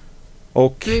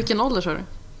 Och vilken ålder sa du?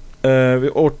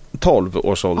 Vid 12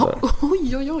 års ålder.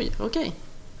 Oj, okej.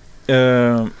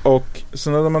 Och så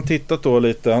när man tittat då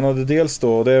lite, han hade dels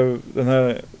då den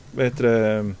här,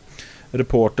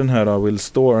 reportern här då, Will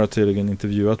Storr, har tydligen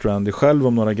intervjuat Randi själv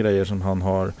om några grejer som han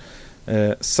har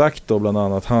sagt då, bland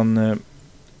annat. Han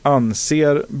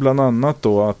anser bland annat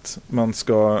då att man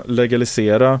ska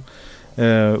legalisera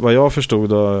vad jag förstod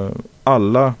då,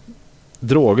 alla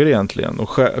droger egentligen, och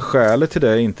skälet till det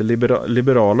är inte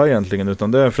liberala egentligen,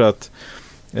 utan det är för att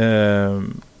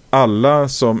alla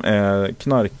som är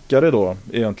knarkare då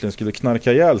egentligen skulle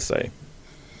knarka ihjäl sig.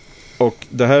 Och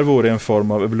det här vore en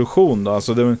form av evolution då.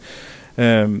 Alltså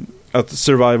att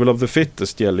survival of the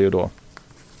fittest gäller ju då.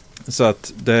 Så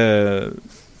att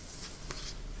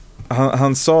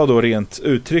han sa då rent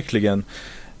uttryckligen,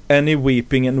 any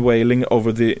weeping and wailing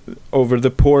over the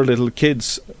poor little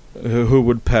kids who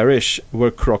would perish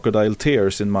were crocodile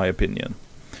tears in my opinion.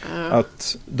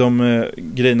 Att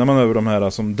grinar man över de här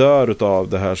som dör utav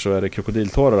det här, så är det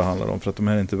krokodiltårar det handlar om, för att de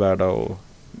här är inte värda att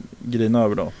grina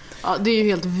över då. Ja, det är ju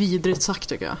helt vidrigt sagt,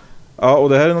 tycker jag. Ja, och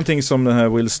det här är någonting som den här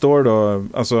Will Storr då,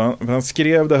 alltså han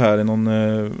skrev det här i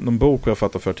någon bok jag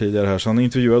fattat för tidigare här, så han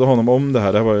intervjuade honom om det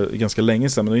här var ganska länge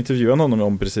sedan, men då intervjuade honom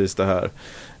om precis det här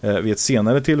vid ett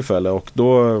senare tillfälle, och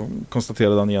då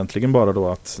konstaterade han egentligen bara då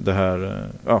att det här,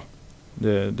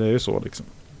 det är ju så liksom.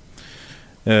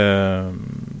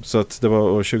 Så att det var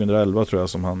år 2011 tror jag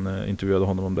som han intervjuade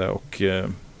honom om det, och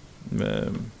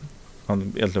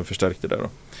han egentligen förstärkte det då.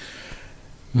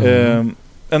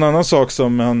 En annan sak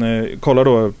som han kollar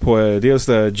då på är dels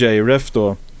det JREF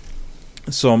då,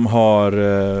 som har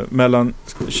mellan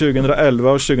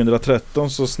 2011 och 2013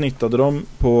 så snittade de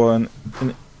på en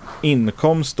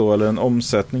inkomst då, eller en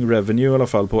omsättning, revenue i alla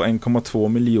fall, på $1,2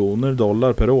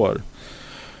 miljoner per år.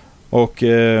 Och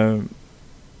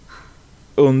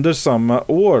under samma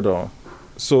år då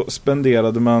så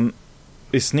spenderade man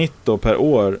i snitt då per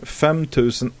år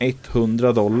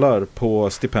 $5,100 på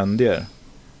stipendier.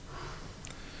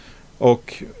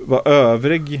 Och vad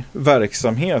övrig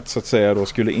verksamhet så att säga då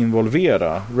skulle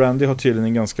involvera. Randi har tydligen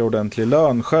en ganska ordentlig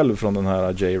lön själv från den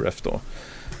här JREF då.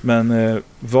 Men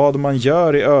vad man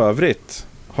gör i övrigt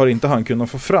har inte han kunnat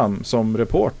få fram som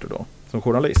reporter då, som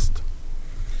journalist.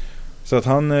 Så att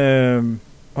han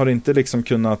har inte liksom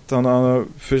kunnat, han har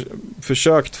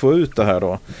försökt få ut det här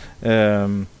då.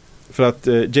 För att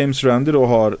James Randi då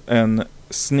har en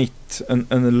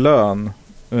lön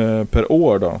per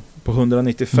år då på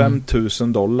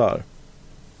 $195,000.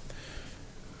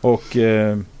 Och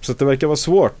så att det verkar vara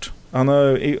svårt. Han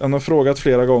har frågat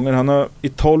flera gånger. Han har i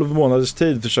 12 månaders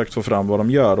tid försökt få fram vad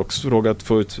de gör och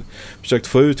försökt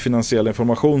få ut finansiell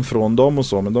information från dem och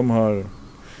så, men de har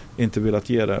inte velat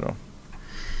ge det då.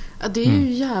 Ja, det är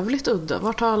ju jävligt udda.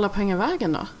 Vart tar alla pengar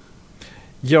vägen då?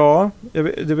 Ja,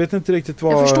 jag vet inte riktigt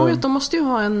vad... Jag förstår ju att de måste ju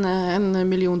ha $1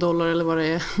 miljon eller vad det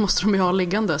är. Måste de ju ha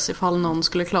liggandes ifall någon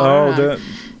skulle klara det här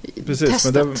precis,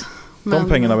 testet. De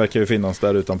pengarna verkar ju finnas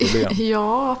där utan problem.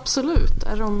 Ja, absolut.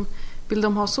 Vill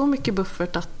de ha så mycket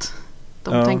buffert att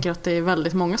de tänker att det är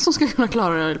väldigt många som ska kunna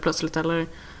klara det plötsligt, eller?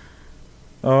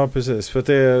 Ja, precis. För att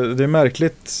det är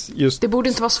märkligt just... Det borde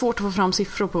inte vara svårt att få fram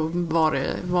siffror på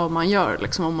vad man gör,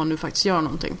 liksom, om man nu faktiskt gör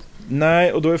någonting.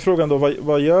 Nej, och då är frågan då,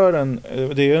 vad gör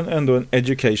det är ändå en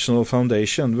educational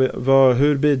foundation.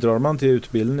 Hur bidrar man till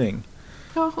utbildning?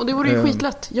 Ja, och det vore ju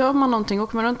skitlätt. Gör man någonting,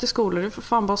 åker man runt i skolor, det får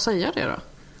fan bara säga det då.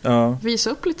 Ja. Visa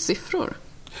upp lite siffror.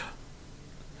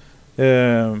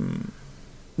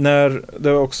 När det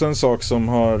är också en sak som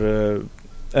har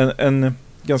en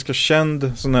ganska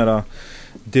känd sån här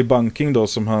debunking då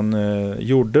som han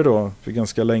gjorde då för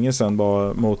ganska länge sedan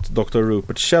var mot Dr.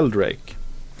 Rupert Sheldrake.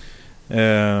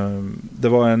 Det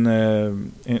var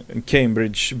en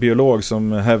Cambridge-biolog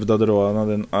som hävdade då, han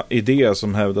hade en idé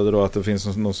som hävdade då att det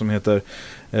finns något som heter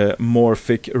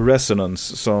morphic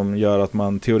resonance som gör att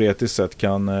man teoretiskt sett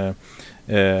kan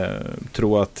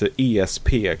tro att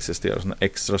ESP existerar, sån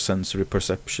extrasensory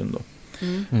perception då.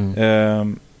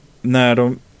 När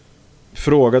de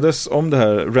frågades om det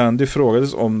här, Randy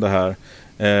frågades om det här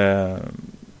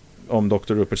om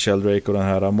Dr. Rupert Sheldrake och den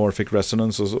här morphic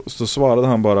resonance, så svarade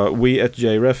han bara: "We at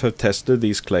JREF have tested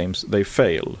these claims, they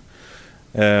fail."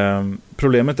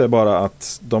 Problemet är bara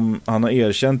att han har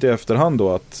erkänt i efterhand då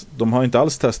att de har inte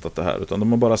alls testat det här, utan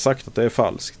de har bara sagt att det är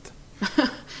falskt.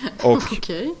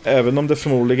 Och även om det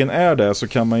förmodligen är det, så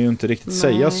kan man ju inte riktigt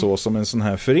säga så som en sån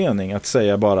här förening, att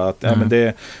säga bara att men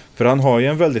det, för han har ju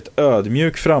en väldigt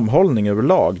ödmjuk framhållning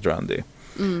överlag, Randy.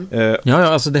 Ja,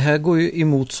 alltså det här går ju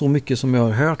emot så mycket som jag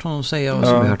har hört honom säga och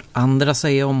som jag har hört andra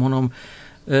säga om honom,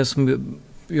 som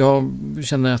jag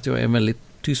känner att jag är väldigt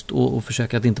tyst och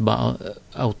försöker att inte bara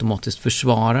automatiskt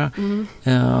försvara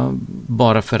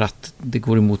bara för att det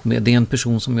går emot mig. Det är en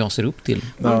person som jag ser upp till.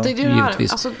 Ja. Det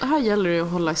här gäller det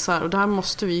att hålla isär, och det här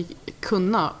måste vi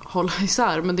kunna hålla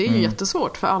isär, men det är ju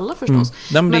jättesvårt för alla förstås.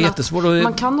 Det är jättesvårt och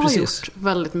man kan ha gjort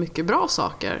väldigt mycket bra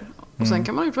saker. Och sen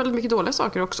kan man ha gjort väldigt mycket dåliga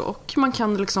saker också. Och man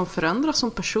kan liksom förändras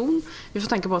som person. Vi får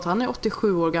tänka på att han är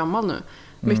 87 år gammal nu.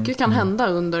 Mycket kan hända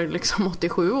under liksom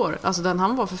 87 år. Alltså den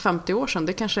han var för 50 år sedan,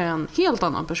 det kanske är en helt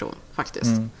annan person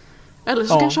faktiskt. Eller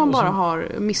så kanske han bara har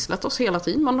misslett oss hela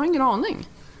tiden. Man har ingen aning.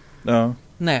 Ja.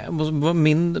 Nej,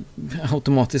 min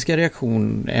automatiska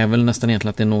reaktion är väl nästan egentligen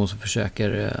att det är någon som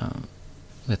försöker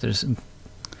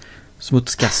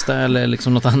smutskasta eller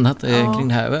liksom något annat kring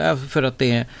det här. För att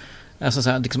det är alltså så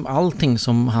här, liksom allting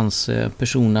som hans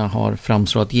persona har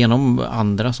framstrålat genom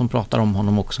andra som pratar om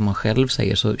honom och som han själv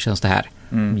säger, så känns det här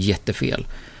jättefel.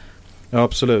 Ja,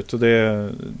 absolut. Och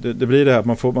det blir det här,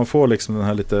 man får liksom den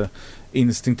här lite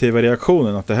instinktiva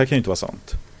reaktionen att det här kan ju inte vara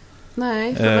sant.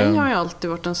 Nej, för mig har ju alltid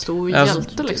varit en stor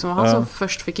hjälte liksom. Han som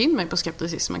först fick in mig på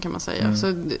skepticismen, kan man säga.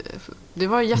 Så det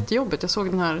var jättejobbigt. Jag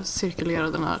såg den här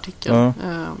artikeln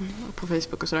på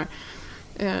Facebook och sådär.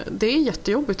 Det är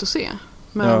jättejobbigt att se.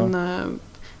 Men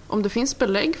om det finns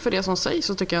belägg för det som sägs,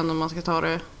 så tycker jag ändå man ska ta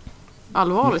det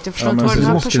allvarligt. Jag förstår inte vad den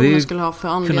här personen skulle ha för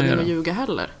anledning att ljuga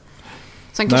heller.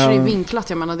 Sen kanske det är vinklat,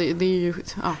 jag menar, det är ju...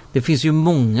 Ja. Det finns ju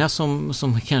många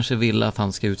som kanske vill att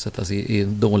han ska utsättas i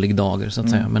dålig dager, så att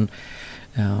säga. Men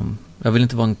jag vill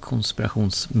inte vara en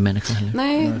konspirationsmänniska heller.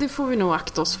 Nej, det får vi nog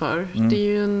akta oss för. Det är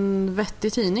ju en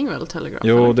vettig tidning väl, Telegraph?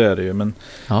 Jo, eller? det är det ju. Men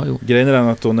grejen är den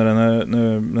att då när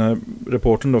den här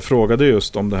reportern då frågade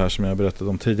just om det här som jag berättade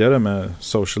om tidigare med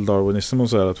social darwinism och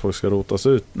så här, att folk ska rotas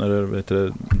ut när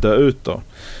det dö ut då.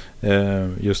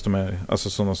 Just de här, alltså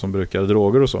sådana som brukar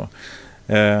droger och så.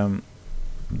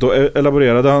 Då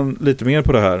elaborerade han lite mer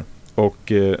på det här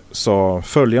och sa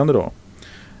följande då: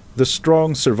 "The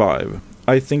strong survive.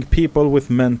 I think people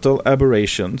with mental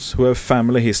aberrations who have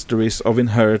family histories of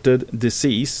inherited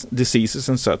diseases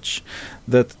and such,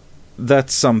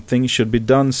 that something should be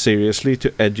done seriously to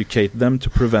educate them to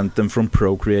prevent them from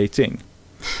procreating.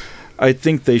 I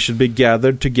think they should be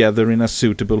gathered together in a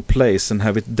suitable place and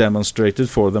have it demonstrated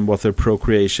for them what their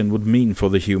procreation would mean for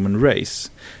the human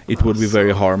race. It would be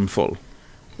very harmful."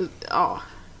 Ja,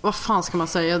 vad fan ska man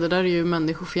säga? Det där är ju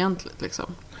människofientligt liksom.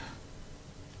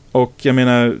 Och jag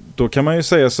menar, då kan man ju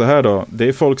säga så här då. Det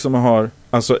är folk som har,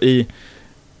 alltså i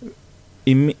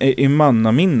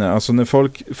mannaminne, alltså när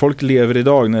folk lever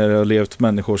idag, när det har levt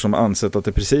människor som ansett att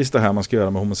det är precis det här man ska göra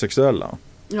med homosexuella.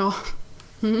 Ja.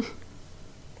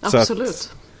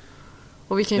 Absolut.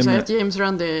 Och vi kan ju säga att James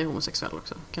Randi är homosexuell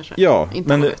också, kanske. Ja,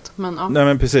 inte men, ja. Nej,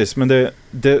 men precis. Men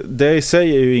det i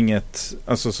sig är ju inget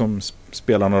alltså, som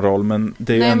spelar någon roll. Men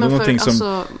det är ju ändå någonting som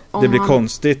alltså, det blir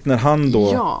konstigt när han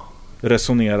då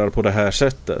resonerar på det här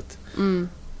sättet.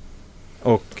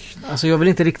 Och alltså jag vill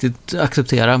inte riktigt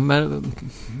acceptera, men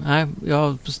nej,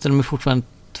 jag ställer mig fortfarande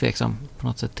tveksam på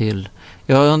något sätt till.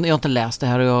 Jag har inte läst det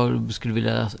här och jag skulle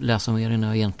vilja läsa mer innan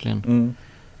jag egentligen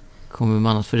kommer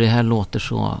med annat, för det här låter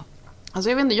så. Alltså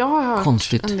jag vet inte, jag har hört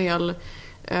konstigt. En del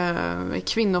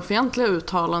kvinnofientliga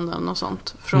uttalanden och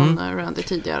sånt från Randy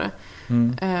tidigare.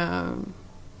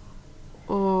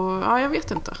 Och ja, jag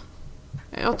vet inte.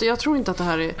 Jag tror inte att det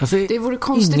här är alltså, det vore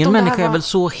konstigt ingen om människa det här var... är väl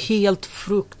så helt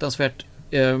fruktansvärt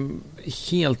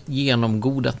helt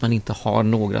genomgod att man inte har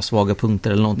några svaga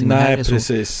punkter eller någonting. Nej, det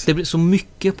precis. Det blir så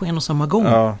mycket på en och samma gång.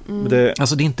 Ja,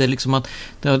 alltså det är inte liksom att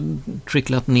det har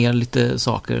tricklat ner lite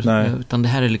saker, utan det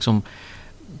här är liksom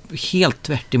helt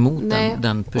tvärt emot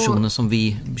den personen som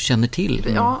vi känner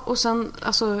till. Ja, och sen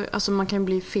alltså man kan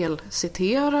bli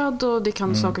felciterad och det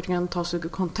kan saker kan tas ur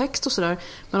kontext och sådär.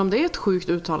 Men om det är ett sjukt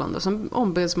uttalande, sen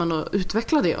ombeds man att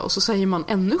utveckla det och så säger man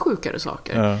ännu sjukare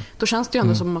saker. Då känns det ju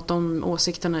ändå som att de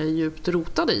åsikterna är djupt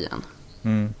rotade i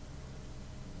en.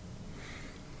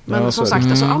 Men som sagt,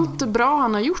 alltså, allt bra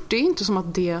han har gjort, det är inte som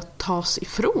att det tas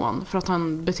ifrån för att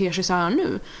han beter sig så här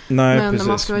nu. Nej, men precis,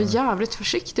 man ska vara jävligt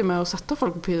försiktig med att sätta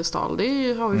folk på piedestal.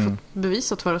 Det har vi fått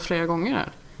bevisat för flera gånger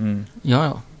här.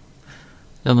 Ja,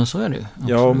 men så är det ju. Absolut.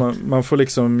 Ja, och man får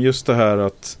liksom just det här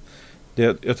att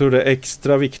jag tror det är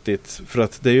extra viktigt, för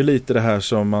att det är ju lite det här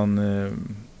som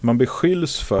man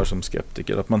beskylls för som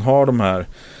skeptiker, att man har de här,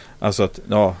 alltså att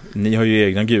ni har ju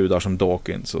egna gudar som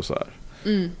Dawkins och så här.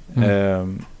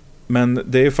 Men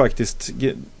det är ju faktiskt,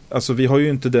 alltså vi har ju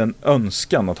inte den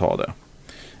önskan att ha det.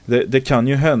 Det kan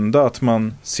ju hända att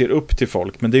man ser upp till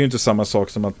folk, men det är ju inte samma sak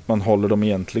som att man håller dem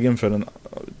egentligen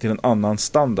till en annan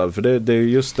standard, för det är ju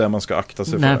just det man ska akta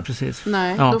sig för. Precis.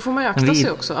 Nej, då får man ju akta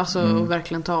sig också, alltså och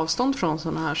verkligen ta avstånd från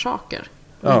sådana här saker.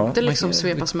 Inte liksom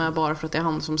svepas med bara för att det är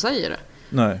han som säger det.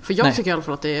 Nej. För jag tycker i alla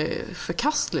fall att det är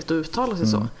förkastligt att uttala sig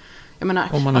så. Jag menar,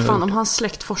 om hans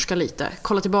släkt forskar lite,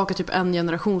 kolla tillbaka typ en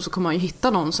generation, så kommer man ju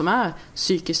hitta någon som är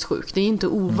psykiskt sjuk. Det är inte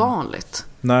ovanligt.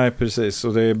 Nej, precis.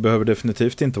 Och det behöver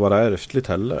definitivt inte vara ärftligt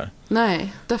heller.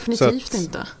 Nej, definitivt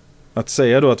inte. Att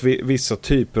säga då att vissa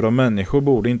typer av människor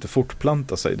borde inte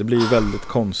fortplanta sig, det blir ju väldigt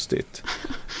konstigt.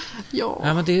 Ja,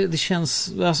 men det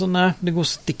känns, alltså det går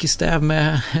stick i stäv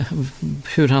med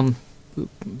hur han...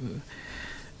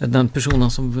 den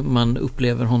personen som man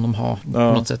upplever honom ha på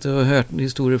något sätt. Jag har hört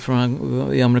historier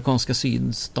från i amerikanska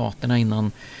sydstaterna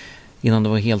innan det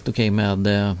var helt okej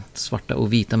med svarta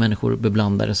och vita människor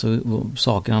beblandade, så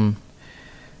saker han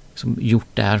liksom gjort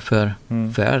där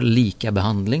för lika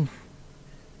behandling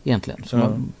egentligen.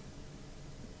 Så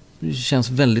det känns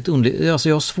väldigt underligt. Alltså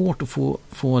jag har svårt att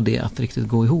få det att riktigt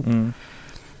gå ihop.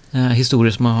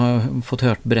 Historier som man har fått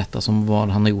hört berättas om vad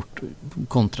han har gjort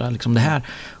kontra liksom det här.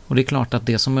 Och det är klart att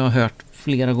det som jag har hört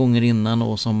flera gånger innan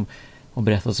och som har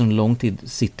berättats under lång tid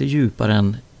sitter djupare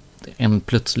än en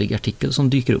plötslig artikel som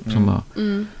dyker upp.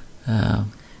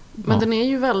 Men den är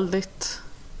ju väldigt...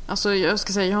 Alltså jag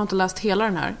ska säga, jag har inte läst hela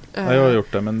den här. Ja, jag har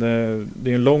gjort det, men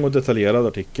det är en lång och detaljerad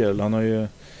artikel. Han har ju...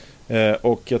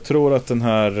 och jag tror att den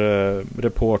här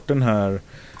reportern här...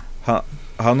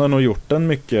 Han har nog gjort den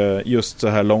mycket just så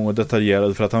här lång och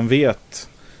detaljerad för att han vet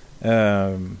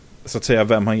så att säga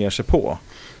vem han ger sig på.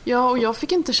 Ja, och jag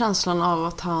fick inte känslan av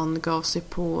att han gav sig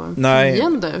på en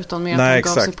fiende, utan mer att han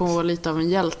gav sig på lite av en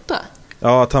hjälte.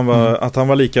 Ja, att han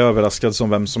var lika överraskad som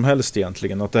vem som helst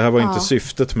egentligen. Att det här var inte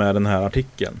syftet med den här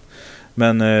artikeln.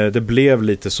 Men det blev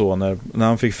lite så när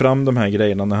han fick fram de här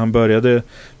grejerna, när han började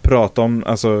prata om,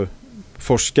 alltså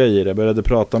forska i det, började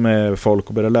prata med folk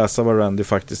och började läsa vad Randy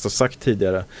faktiskt har sagt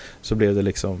tidigare, så blev det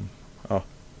liksom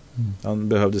han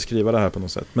behövde skriva det här på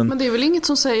något sätt. Men det är väl inget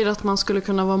som säger att man skulle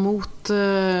kunna vara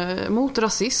mot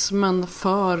rasism, men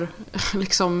för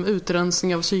liksom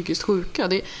utrensning av psykiskt sjuka.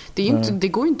 Det är inte, det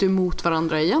går inte emot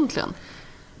varandra egentligen.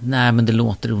 Nej, men det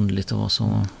låter underligt att vara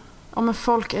så. Ja, men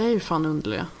folk är ju fan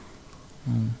underliga.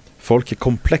 Folk är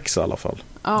komplexa i alla fall.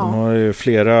 Ja. De har ju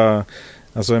flera...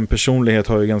 Alltså en personlighet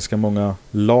har ju ganska många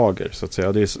lager, så att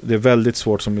säga. Det är väldigt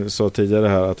svårt, som jag sa tidigare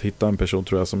här, att hitta en person,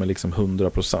 tror jag, som är liksom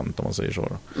 100%, om man säger så.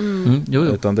 Jo.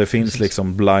 Utan det finns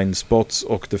liksom blind spots,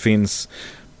 och det finns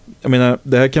jag menar,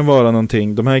 det här kan vara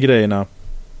någonting, de här grejerna,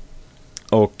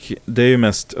 och det är ju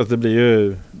mest att det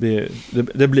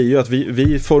blir ju att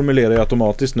vi formulerar ju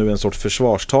automatiskt nu en sorts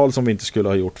försvarstal som vi inte skulle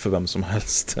ha gjort för vem som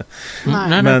helst.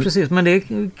 Nej, precis. Men det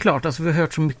är klart, alltså, vi har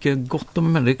hört så mycket gott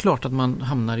om, men det är klart att man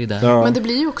hamnar i det. Ja. Men det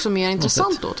blir ju också mer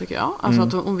intressant då, tycker jag. Alltså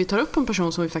att om vi tar upp en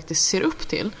person som vi faktiskt ser upp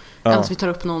till, än att vi tar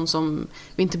upp någon som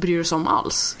vi inte bryr oss om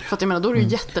alls. För att jag menar, då är det ju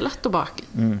jättelätt att bara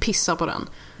pissa på den.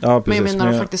 Ja, men jag menar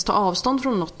att faktiskt ta avstånd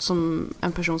från något som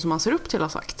en person som man ser upp till har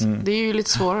sagt. Det är ju lite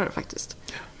svårare faktiskt.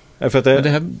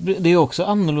 Det är också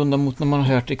annorlunda mot när man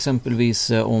har hört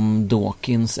exempelvis om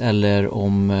Dawkins eller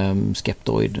om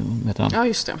Skeptoid, heter han. Ja,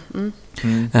 just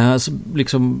det. Så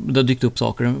liksom, det har dykt upp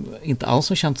saker inte alls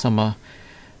har känt samma.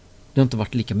 Det har inte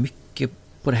varit lika mycket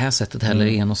på det här sättet heller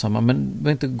en och samma, men vi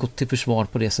har inte gått till försvar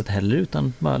på det sättet heller,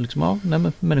 utan bara liksom,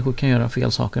 men människor kan göra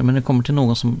fel saker, men det kommer till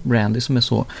någon som Randy som är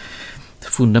så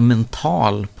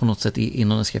fundamental på något sätt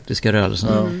inom den skeptiska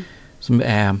rörelsen, som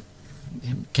är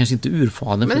kanske inte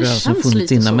urfadern för rörelsen som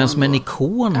funnits innan, men som en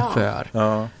ikon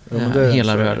för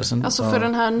hela rörelsen. Alltså för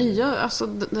den här nya, alltså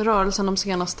rörelsen de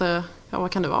senaste,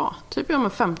 vad kan det vara? Typ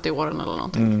 50 åren eller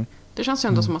någonting. Det känns ju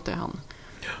ändå som att det är han.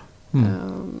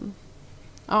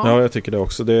 Ja, jag tycker det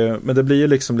också. Men det blir ju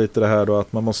liksom lite det här då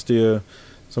att man måste ju,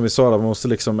 som vi sa, man måste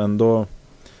liksom ändå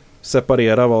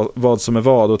separera vad som är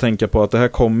vad och tänka på att det här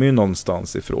kommer ju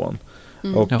någonstans ifrån.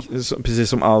 Och precis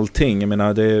som allting, jag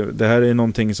menar, det här är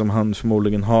någonting som han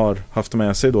förmodligen har haft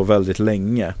med sig då väldigt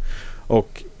länge.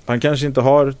 Och han kanske inte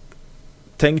har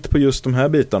tänkt på just de här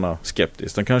bitarna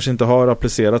skeptiskt. Han kanske inte har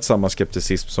applicerat samma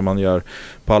skepticism som han gör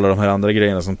på alla de här andra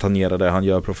grejerna som tangerar det han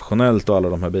gör professionellt och alla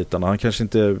de här bitarna. Han kanske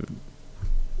inte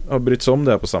har brytt sig om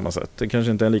det här på samma sätt. Det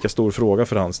kanske inte är en lika stor fråga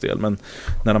för hans del, men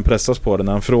när han pressas på det,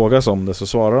 när han frågas om det, så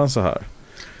svarar han så här.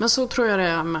 Men så tror jag det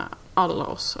är med alla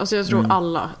oss. Alltså jag tror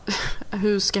alla,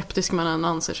 hur skeptisk man än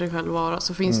anser sig själv vara,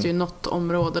 så finns det ju något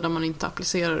område där man inte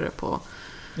applicerar det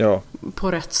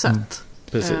på rätt sätt.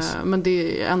 Men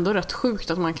det är ändå rätt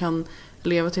sjukt att man kan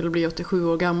leva till att bli 87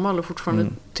 år gammal och fortfarande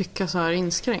tycka så här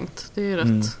inskränkt. Det är ju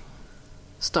rätt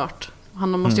stört.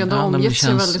 Han måste ju ändå omgett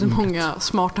sig väldigt många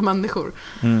smarta människor.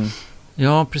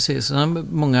 Ja, precis.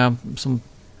 Många som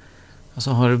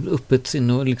alltså har öppet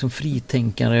sinne och liksom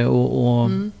fritänkare och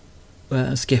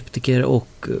skeptiker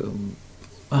och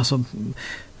alltså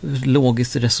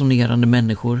logiskt resonerande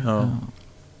människor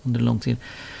under lång tid.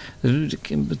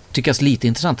 Det tyckas lite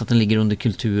intressant att den ligger under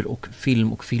kultur och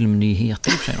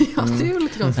filmnyheter. Ja, det är ju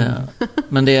lite konstigt.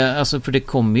 Men det är, alltså, för det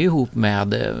kommer ju ihop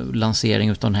med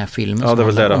lanseringen av den här filmen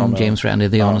om James Randi,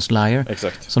 The Honest Liar.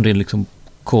 Exakt. Som det liksom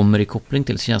kommer i koppling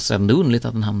till. Det känns ändå underligt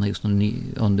att den hamnar just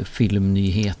under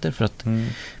filmnyheter, för att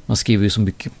man skriver ju så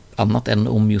mycket annat än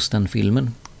om just den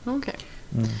filmen. Okej.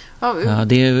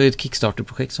 Det är ett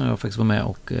Kickstarter-projekt som jag faktiskt var med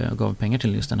och gav pengar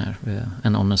till just den här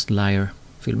En Honest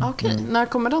Liar-filmen. Okej. När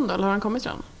kommer den då? Eller har den kommit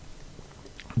redan?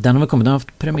 Den har väl kommit, den har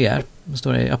haft premiär. Det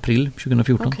står i april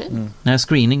 2014. Nej,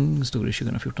 screening stod i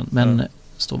 2014. Men det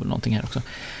står väl någonting här också.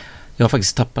 Jag har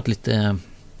faktiskt tappat lite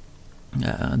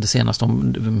det senaste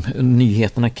om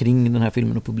nyheterna kring den här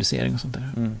filmen och publicering och sånt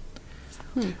där.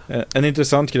 En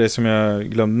intressant grej som jag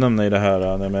glömde nämna i det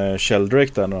här med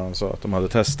Sheldrake där, när han sa att de hade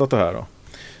testat det här då.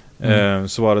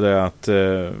 Så var det att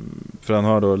för han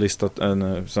har då listat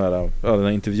en sån här, den här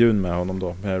intervjun med honom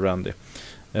då, med Randy.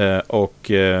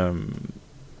 Och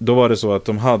då var det så att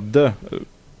de hade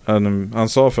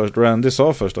Randy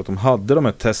sa först att de hade de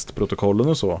här testprotokollen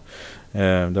och så,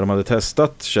 där de hade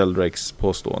testat Sheldrakes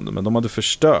påstående, men de hade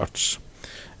förstörts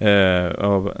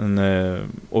av en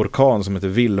orkan som heter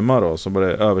Vilma då, som var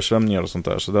översvämningar och sånt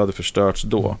där, så det hade förstörts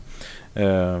då.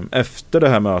 Efter det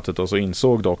här mötet då, så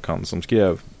insåg dock han som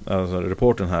skrev, alltså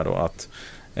reportern här då, att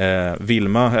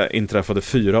Vilma inträffade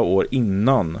 4 år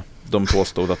innan de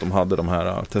påstod att de hade de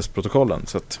här testprotokollen,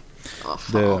 så att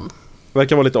det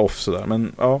verkar vara lite off sådär,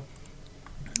 men ja,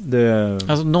 det...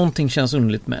 Alltså någonting känns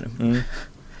underligt med det.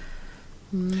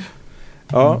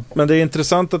 Ja, men det är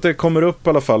intressant att det kommer upp i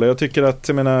alla fall. Jag tycker att,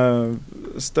 jag menar,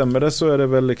 stämmer det så är det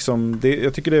väl liksom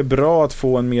jag tycker det är bra att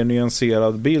få en mer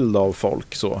nyanserad bild av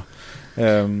folk så.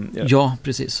 Ja,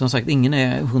 precis. Som sagt, ingen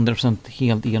är 100%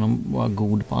 helt igenom vara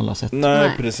god på alla sätt.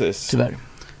 Nej, precis. Tyvärr.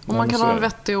 Och man kan ha en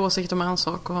vettig åsikt om en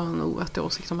sak och ha en ovettig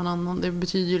åsikt om en annan. Det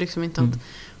betyder ju liksom inte att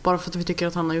bara för att vi tycker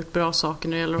att han har gjort bra saker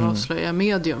när det gäller att avslöja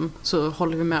medium, så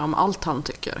håller vi med om allt han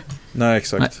tycker. Nej,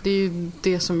 exakt. Nej. Det är ju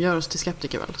det som gör oss till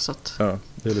skeptiker väl. Så att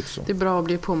det är lite så. Det är bra att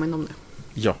bli påmind om det.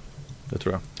 Ja, det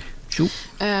tror jag.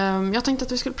 Jag tänkte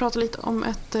att vi skulle prata lite om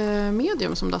ett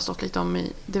medium som det har stått lite om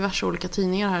i diverse olika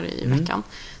tidningar här i veckan.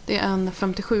 Det är en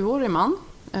 57-årig man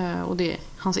Och det är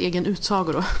hans egen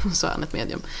utsago då, så är han ett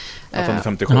medium. Att han är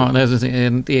 57. Ja, det är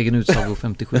en egen utsago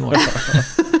 57 år.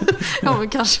 Ja, men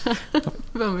kanske.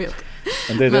 Vem vet.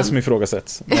 Men det är det som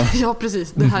ifrågasätts. Ja,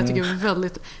 precis. Det här tycker jag är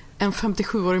väldigt... En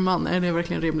 57-årig man, är det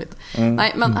verkligen rimligt?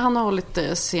 Nej, men han har hållit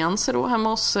seanser då hemma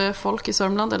hos folk i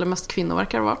Sörmland, eller mest kvinnor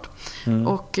verkar det ha varit.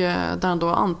 Och där han då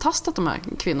har antastat de här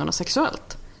kvinnorna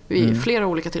sexuellt vid flera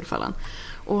olika tillfällen.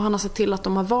 Och han har sett till att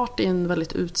de har varit i en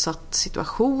väldigt utsatt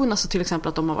situation. Alltså till exempel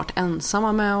att de har varit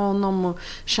ensamma med honom och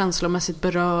känslomässigt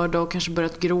berörda och kanske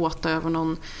börjat gråta över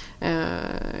någon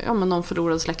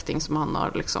förlorad släkting som han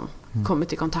har liksom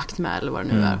kommit i kontakt med eller vad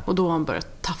det nu är. Och då har han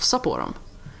börjat tafsa på dem.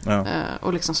 Ja.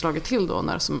 Och liksom slagit till då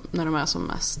när de är som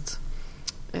mest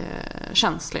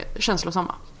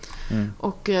känslosamma.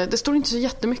 Och det står inte så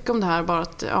jättemycket om det här, bara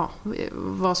att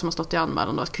vad som har stått i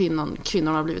anmälan då, att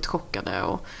kvinnorna har blivit chockade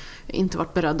och inte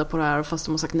varit beredda på det här, fast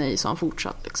de har sagt nej så har han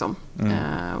fortsatt liksom.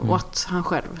 Och att han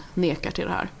själv nekar till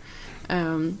det här.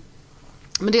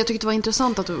 Men det jag tyckte var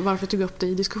intressant, att varför jag tog upp det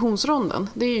i diskussionsronden,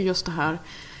 det är ju just det här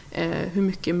hur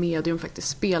mycket medium faktiskt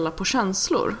spelar på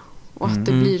känslor, och att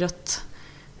det blir ett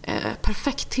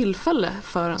perfekt tillfälle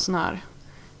för en sån här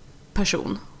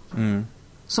person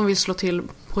som vill slå till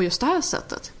på just det här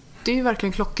sättet. Det är ju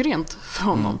verkligen klockrent för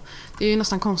honom. Det är ju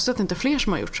nästan konstigt att inte fler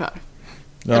som har gjort så här.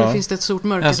 Ja. Eller finns det ett stort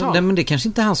mörkertal? Alltså, men det är kanske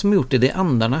inte han som har gjort det. Det är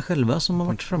andarna själva som har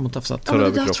varit framåt avsatt. Ja, men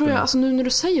det där tror jag, alltså nu när du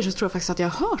säger så tror jag faktiskt att jag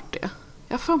har hört det.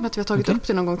 Jag har för mig att vi har tagit upp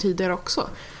det någon gång tidigare också.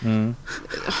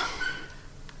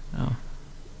 Ja.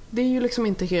 Det är ju liksom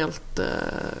inte helt...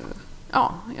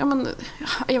 men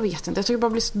jag vet inte. Jag tycker det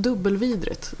bara blir så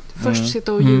dubbelvidrigt. Först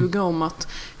sitta och ljuga om att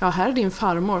här är din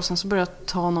farmor, sen så börjar jag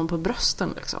ta någon på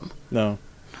brösten liksom. Ja.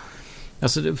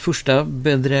 Alltså det första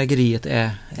bedrägeriet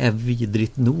är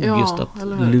vidrigt nog, just att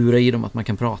lura i dem att man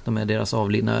kan prata med deras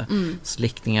avlidna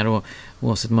släktingar, och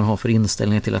oavsett man har för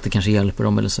inställningar till att det kanske hjälper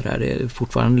dem eller sådär, det är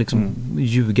fortfarande liksom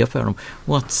ljuga för dem.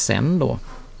 Och att sen då,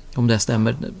 om det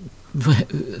stämmer,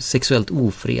 sexuellt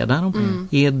ofreda dem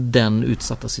i den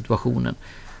utsatta situationen.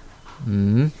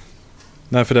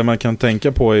 Nej, för det man kan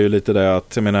tänka på är ju lite det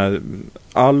att, jag menar,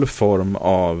 all form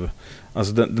av,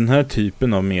 alltså den här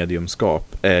typen av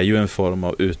mediumskap är ju en form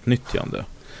av utnyttjande.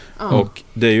 Och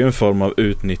det är ju en form av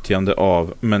utnyttjande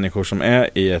av människor som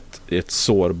är i ett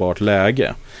sårbart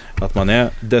läge. Att man är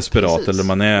desperat, eller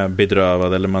man är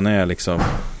bedrövad, eller man är liksom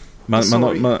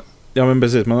ja, men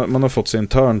precis, man har fått sig en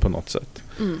törn på något sätt.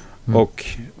 Och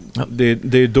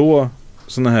det är då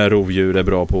såna här rovdjur är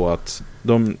bra på att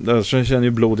de känner ju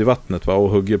blod i vattnet, och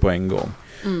hugger på en gång.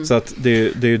 Så att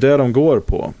det är ju det de går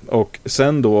på. Och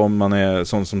sen då, om man är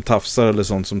sån som tafsar eller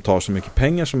sån som tar så mycket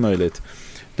pengar som möjligt,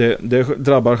 det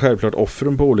drabbar självklart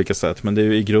offren på olika sätt, men det är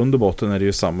ju, i grund och botten är det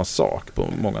ju samma sak på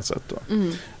många sätt då.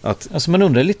 Alltså man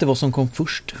undrar lite vad som kom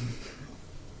först.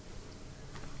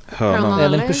 Hönan.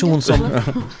 Eller en person som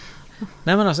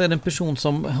nej, men alltså är det en person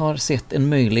som har sett en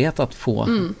möjlighet att få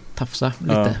tafsa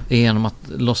lite genom att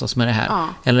låtsas med det här,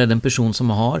 eller är det en person som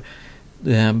har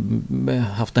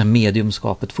haft det här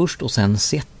mediumskapet först och sen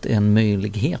sett en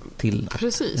möjlighet till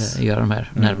att göra de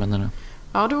här närmandena.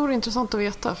 Ja, det vore intressant att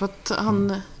veta, för att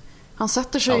han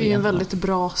sätter sig i en väldigt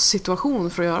bra situation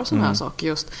för att göra sådana här saker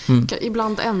just.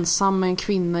 Ibland ensam med en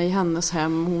kvinna i hennes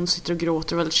hem, hon sitter och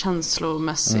gråter, väldigt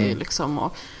känslomässig liksom,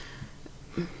 och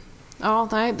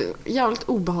jävligt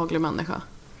obehaglig människa.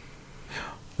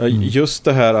 Ja, just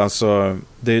det här, alltså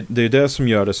det är det som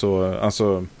gör det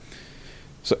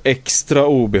så extra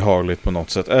obehagligt på något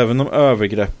sätt. Även om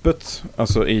övergreppet,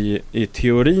 alltså i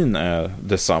teorin är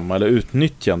detsamma, eller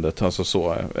utnyttjandet, alltså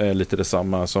så är lite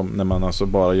detsamma som när man alltså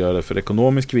bara gör det för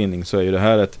ekonomisk vinning, så är ju det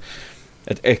här ett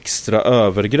extra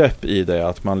övergrepp i det,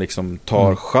 att man liksom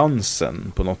tar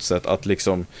chansen på något sätt att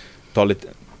liksom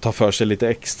ta för sig lite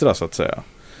extra, så att säga.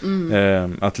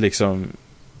 Att liksom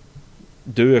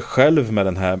du är själv med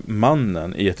den här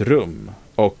mannen i ett rum,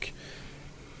 och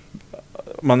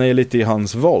man är lite i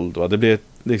hans våld, va? Det blir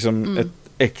ett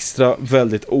extra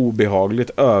väldigt obehagligt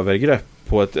övergrepp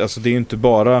på ett, alltså det är ju inte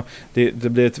bara det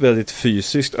blir ett väldigt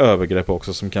fysiskt övergrepp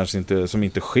också, som kanske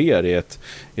inte sker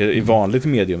i vanligt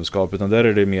mediumskap, utan där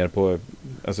är det mer på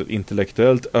alltså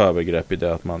intellektuellt övergrepp i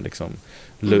det att man liksom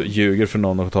ljuger för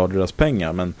någon och tar deras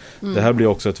pengar, men det här blir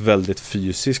också ett väldigt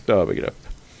fysiskt övergrepp.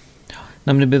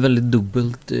 Nej, men det blir väldigt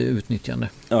dubbelt utnyttjande.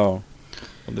 Ja.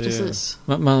 Precis.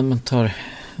 Man tar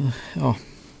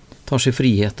sig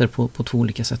friheter på två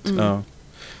olika sätt. Ja.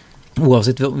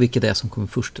 Oavsett vilket det är som kommer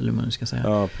först, eller vad man ska säga.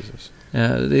 Ja, precis.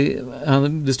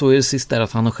 Det står ju sist där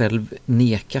att han har själv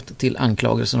nekat till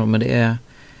anklagelser, men det är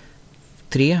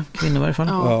 3 kvinnor i varje fall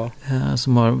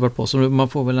som har varit på. Så man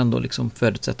får väl ändå liksom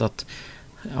förutsätta att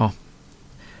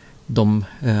de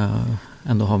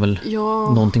ändå har väl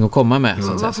någonting att komma med.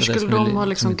 Så varför skulle de ha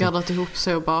liksom gaddat ihop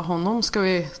sig och bara honom ska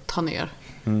vi ta ner?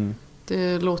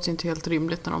 Det låter inte helt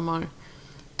rimligt när de har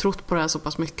trott på det här så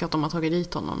pass mycket att de har tagit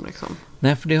dit honom liksom.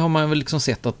 Nej, för det har man väl liksom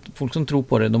sett att folk som tror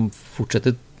på det, de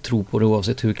fortsätter tro på det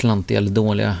oavsett hur klantiga eller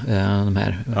dåliga de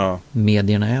här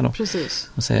medierna är då. Precis.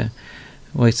 Och säger,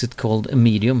 why is it called a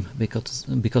medium?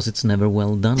 Because it's never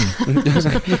well done.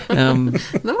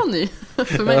 Det var ny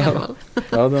för mig i alla fall.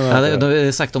 Det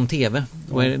är sagt om TV.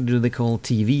 Why do they call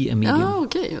TV a medium? Ja,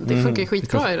 okej. Det funkar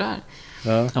skitbra i det här.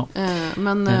 Ja.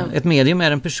 Men, ett medium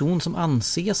är en person som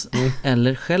anses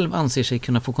eller själv anser sig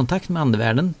kunna få kontakt med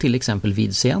andevärlden, till exempel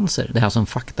vid seanser. Det här som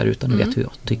faktarutor, ni vet hur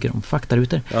jag tycker om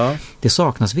faktarutor. Det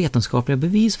saknas vetenskapliga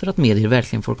bevis för att medier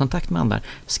verkligen får kontakt med andra.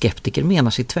 Skeptiker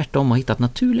menar sig tvärtom ha hittat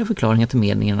naturliga förklaringar till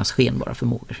mediernas skenbara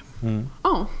förmågor.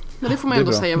 Ja, men det får man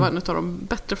ändå säga var en av de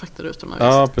bättre faktarutorna.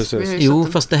 Ja, precis. Jo,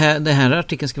 fast det här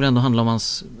artikeln ska väl ändå handla om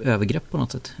hans övergrepp på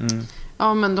något sätt.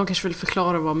 Ja, men de kanske vill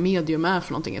förklara vad medium är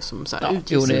för någonting som så här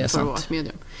utger sig för att vara ett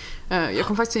medium. Jag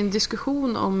kom faktiskt i en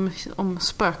diskussion om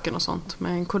spöken och sånt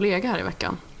med en kollega här i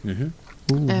veckan.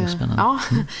 Spännande. Ja,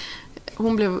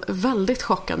 hon blev väldigt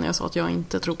chockad när jag sa att jag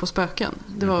inte tror på spöken.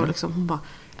 Det var liksom, hon bara,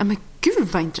 men gud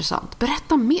vad intressant,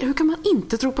 berätta mer, hur kan man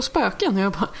inte tro på spöken? Och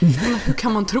jag bara, men hur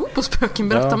kan man tro på spöken,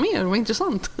 berätta mer, vad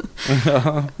intressant.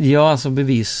 Ja, alltså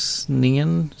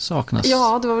bevisningen saknas.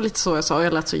 Ja, det var väl lite så jag sa,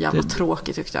 jag lät så jävla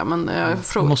tråkigt tyckte jag. Men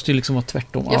det måste ju liksom vara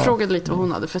tvärtom. Jag frågade lite vad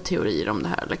hon hade för teorier om det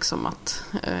här, liksom att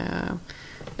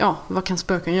vad kan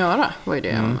spöken göra? Var ju det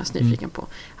jag var mest nyfiken på.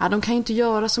 Ja, de kan ju inte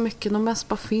göra så mycket, de mest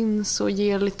bara finns och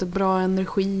ger lite bra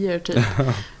energier typ.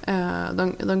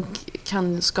 De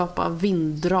kan skapa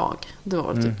vinddrag. Det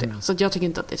var väl typ det. Så att jag tycker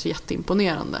inte att det är så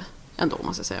jätteimponerande ändå,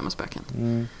 måste jag säga, med spöken.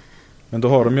 Men då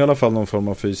har de i alla fall någon form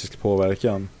av fysisk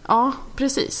påverkan. Ja,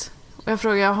 precis. Och jag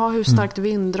frågar, hur starkt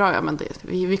vinddrag? Ja, men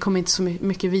vi kommer inte så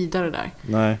mycket vidare där.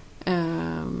 Nej.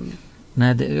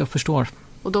 Nej, jag förstår.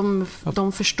 Och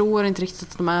de förstår inte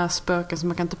riktigt att de är spöken, så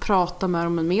man kan inte prata med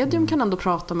dem. Men medium kan ändå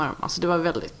prata med dem. Alltså det var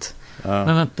väldigt...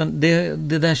 Men vänta,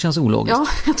 det där känns ologiskt. Ja,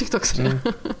 jag tyckte också det.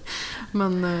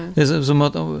 Men, det är som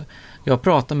att jag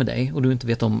pratar med dig och du inte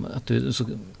vet om att du... Så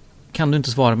kan du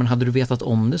inte svara, men hade du vetat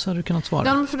om det så hade du kunnat svara.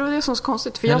 Ja, men för det var det som var så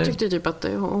konstigt. För jag tyckte typ att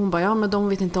hon bara, men de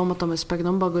vet inte om att de är spöken.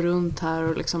 De bara går runt här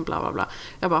och liksom bla bla bla.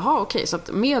 Jag bara, okej, så att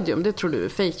medium, det tror du är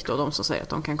fake då, de som säger att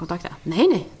de kan kontakta.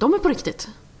 Nej, de är på riktigt.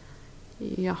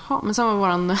 Jaha, men sen var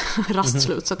våran rast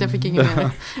slut så att jag fick ingen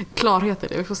mer klarhet i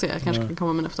det. Vi får se, jag kanske kan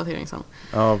komma med en uppdatering sen.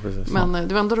 Ja, precis. Men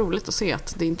det var ändå roligt att se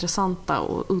att det intressanta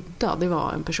och udda, det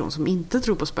var en person som inte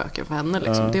tror på spöken för henne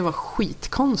liksom. Det var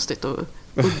skitkonstigt och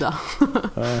udda.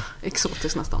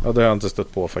 Exotiskt nästan. Ja, det har jag inte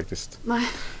stött på faktiskt. Nej.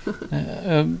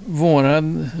 Våra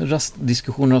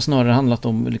rastdiskussioner har snarare handlat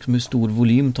om liksom hur stor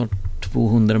volym tar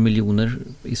 200 miljoner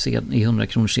i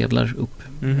 100-kronorssedlar upp.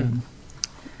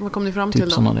 Vad kom ni fram till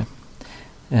typ då?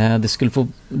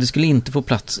 Det skulle inte få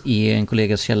plats i en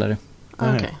kollegas källare.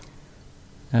 Okej.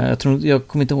 Jag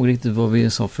kommer inte ihåg riktigt vad vi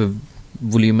sa för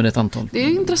volymen, ett antal. Det är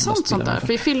intressant sånt där.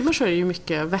 För i filmer så är det ju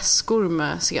mycket väskor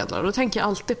med sedlar. Och då tänker jag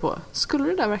alltid på, skulle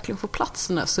det där verkligen få plats,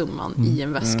 den där summan i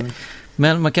en väska?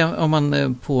 Men man kan, om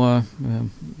man på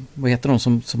vad heter de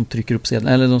som trycker upp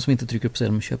sedlar, eller de som inte trycker upp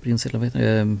sedlar, men köper in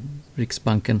sedlar,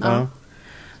 Riksbanken.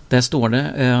 Där står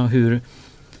det hur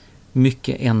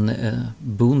mycket en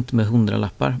bunt med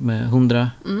 100-lappar med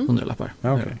 100 100-lappar.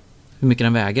 Okay. Hur mycket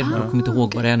den väger. Jag kommer inte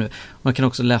ihåg vad det är nu. Man kan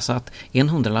också läsa att en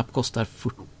 100-lapp kostar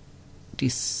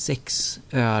 46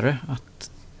 öre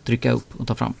att trycka upp och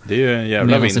ta fram. Det är ju en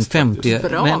jävla vinst. En 50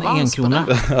 men en krona.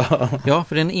 Ja,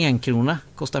 för en 1 krona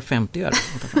kostar 50 öre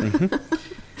att ta fram.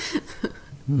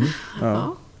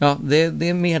 Ja, det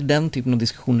är mer den typen av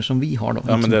diskussioner som vi har då.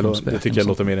 Ja, men det tycker jag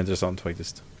låter mer intressant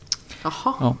faktiskt.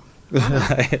 Jaha. Ja.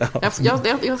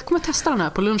 Jag kommer testa den här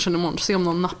på lunchen imorgon, se om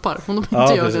någon nappar. Om de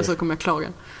inte gör det så kommer jag klaga.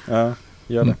 Ja,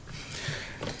 gör det.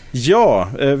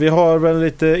 Ja, vi har väl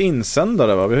lite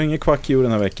insändare, va? Vi har ingen quack-djur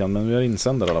den här veckan, men vi har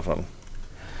insändare i alla fall.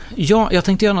 Ja, jag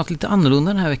tänkte göra något lite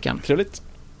annorlunda den här veckan. Trevligt.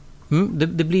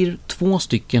 Det blir 2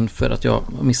 stycken för att jag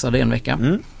missade en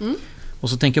vecka. Och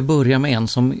så tänker jag börja med en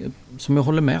som jag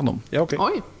håller med om. Ja, okej.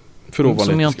 Oj.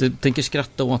 Som jag inte tänker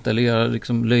skratta åt eller göra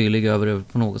liksom löjlig över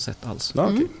på något sätt alls. Ja,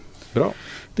 okej. Bra.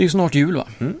 Det är ju snart jul, va?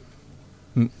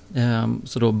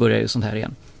 Så då börjar ju sånt här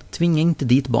igen. Tvinga inte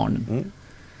dit barnen.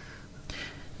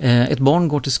 Ett barn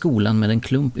går till skolan med en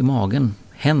klump i magen.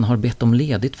 Hen har bett om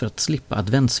ledigt för att slippa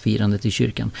adventsfirandet i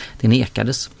kyrkan. Det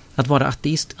nekades. Att vara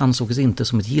ateist ansågs inte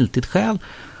som ett giltigt skäl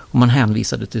och man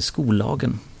hänvisade till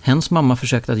skollagen. Hens mamma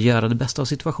försökte att göra det bästa av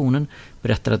situationen,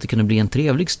 berättade att det kunde bli en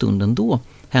trevlig stund ändå.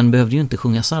 Hen behövde ju inte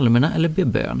sjunga psalmerna eller be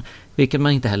bön, vilket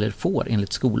man inte heller får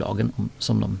enligt skollagen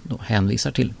som de då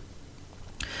hänvisar till.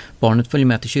 Barnet följer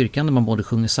med till kyrkan där man både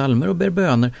sjunger psalmer och ber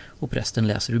böner och prästen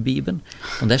läser ur Bibeln.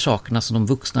 De där sakerna som de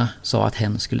vuxna sa att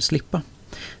hen skulle slippa.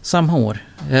 Samma år,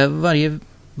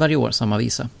 varje år samma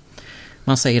visa.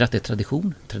 Man säger att det är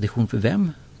tradition. Tradition för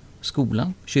vem?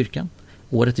 Skolan, kyrkan.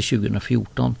 Året är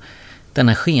 2014.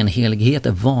 Denna skenhelighet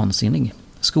är vansinnig.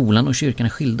 Skolan och kyrkan är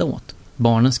skilda åt.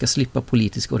 Barnen ska slippa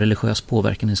politisk och religiös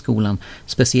påverkan i skolan,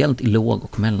 speciellt i låg-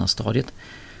 och mellanstadiet.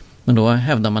 Men då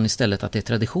hävdar man istället att det är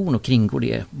tradition och kringgår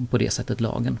det på det sättet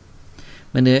lagen.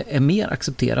 Men det är mer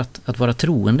accepterat att vara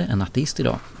troende än ateist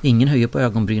idag. Ingen höjer på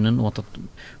ögonbrynen åt att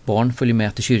barn följer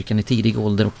med till kyrkan i tidig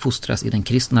ålder och fostras i den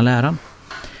kristna läran.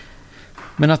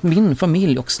 Men att min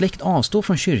familj och släkt avstår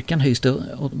från kyrkan höjs det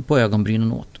på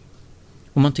ögonbrynen åt.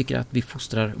 Om man tycker att vi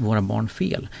fostrar våra barn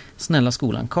fel. Snälla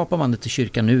skolan, kapa bandet till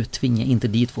kyrkan nu, tvinga inte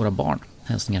dit våra barn.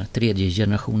 Hälsningar 3:e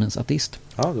generationens ateist.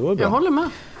 Ja, det var bra. Jag håller med.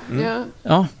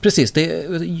 Ja, precis. Det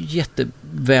är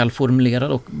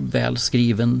jättevälformulerad och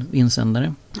välskriven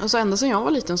insändare. Alltså ända sedan jag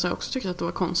var liten så har jag också tyckt att det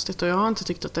var konstigt. Och jag har inte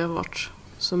tyckt att det har varit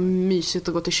så mysigt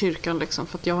att gå till kyrkan liksom.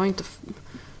 För att jag har inte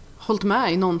hållit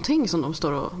med i någonting som de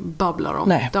står och babblar om.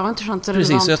 Nej. Det har inte känts relevant.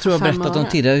 Precis, jag tror jag har för 5 berättat om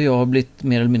öre. tidigare hur jag har blivit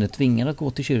mer eller mindre tvingad att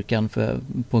gå till kyrkan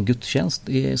på gudstjänst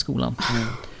i skolan.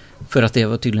 För att det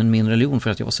var tydligen min religion för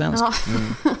att jag var svensk. Ja.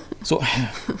 Så,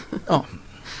 ja.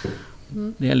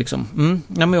 Det är liksom...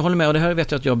 Ja, men jag håller med, och det här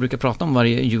vet jag att jag brukar prata om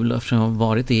varje jul eftersom jag har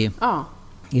varit i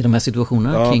de här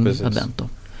situationerna kring precis. advent då.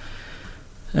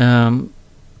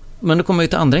 Men då kommer vi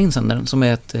till andra insändaren som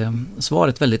är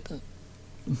ett väldigt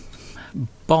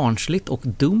barnsligt och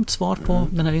dumt svar på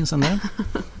den här insändaren.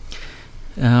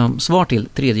 Svar till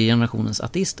 3:e generationens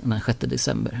ateist den 6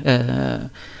 december.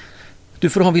 Du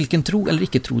får ha vilken tro eller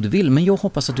icke tro du vill, men jag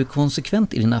hoppas att du är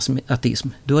konsekvent i din ateism.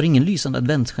 Du har ingen lysande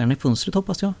adventsstjärna i fönstret,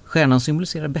 hoppas jag. Stjärnan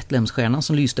symboliserar Betlehemsstjärnan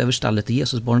som lyste över stallet där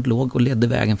Jesusbarnet låg och ledde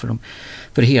vägen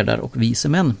för herdar och vise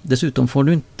män. Dessutom får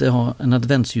du inte ha en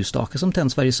adventsljusstake som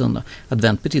tänds varje söndag.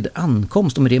 Advent betyder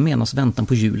ankomst, och med det menas väntan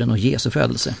på julen och Jesu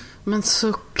födelse. Men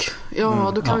suck.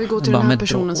 Ja, då kan vi gå till den här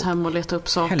personens hem och leta upp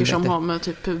saker som har med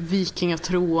typ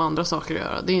vikingatro och andra saker att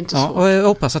göra. Det är inte svårt. Och jag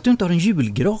hoppas att du inte har en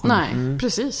julgran. Nej,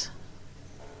 precis.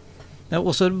 Ja,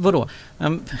 och så vadå?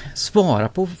 Svara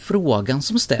på frågan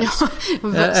som ställs. Ja,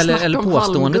 eller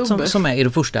påståendet som är i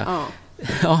det första. Ja.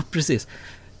 Ja, precis.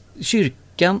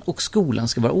 Kyrkan och skolan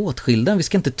ska vara åtskilda. Vi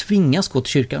ska inte tvingas gå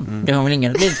till kyrkan. Det har väl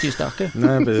ingen adventsljusstake.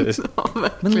 Nej, precis. Ja,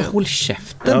 Men håll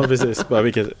käften. Ja, precis. Bara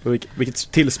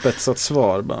vilket tillspetsat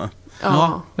svar bara.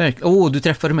 Ja, verkligen. Du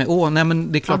träffade mig. Nej,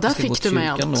 men det är klart där vi ska gå fick till du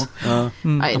med kyrkan allt. då. Ja.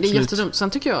 Nej, det är absolut. jättedumt. Sen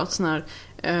tycker jag att såna här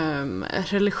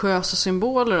religiösa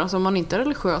symboler, alltså om man inte är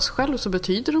religiös själv så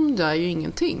betyder de där ju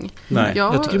ingenting. Nej.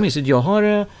 Jag tycker det är mysigt. Jag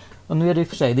har... Och nu är det i och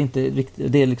för sig, det är inte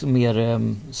riktigt, det är liksom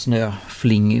mer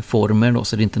snöflingformer då,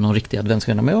 så det är inte någon riktig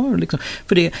adventsstjärna. Men jag har liksom,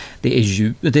 för det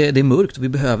är det är mörkt och vi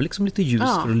behöver liksom lite ljus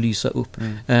för att lysa upp.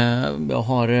 Jag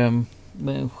har en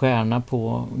stjärna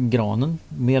på granen,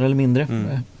 mer eller mindre.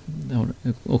 Jag har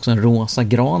också en rosa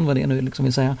gran, vad det nu liksom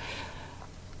vill säga.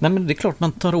 Nej, men det är klart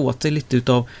man tar åt sig lite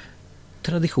utav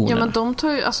traditioner. Ja, men de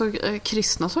tar ju, alltså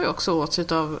kristna tar ju också åt sig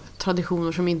av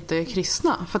traditioner som inte är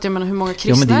kristna. För att jag menar, hur många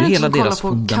kristna är det som kollar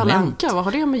på Kalle Anka? Vad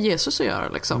har det med Jesus att göra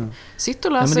liksom? Sitt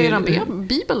och läs er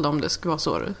bibel om det ska vara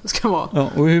så det ska vara.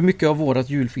 Ja, och hur mycket av vårat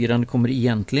julfirande kommer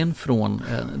egentligen från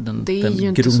den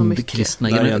grundkristna?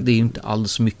 Det är ju inte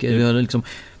alls mycket. Det är liksom,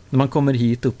 när man kommer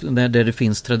hit upp där det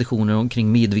finns traditioner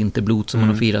omkring midvinterblot som man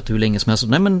har firat hur länge som helst.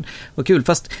 Nej, men vad kul,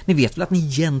 fast ni vet väl att ni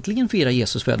egentligen firar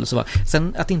Jesus födelse, va?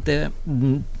 Sen att inte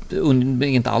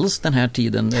alls den här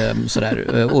tiden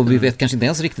sådär, och vi vet kanske inte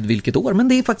ens riktigt vilket år, men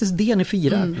det är faktiskt det ni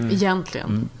firar.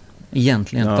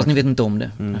 Egentligen, fast ni vet inte om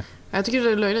det. Jag tycker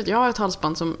det är löjligt. Jag har ett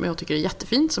halsband som jag tycker är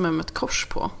jättefint som är med ett kors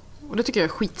på. Och det tycker jag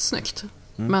är skitsnyggt.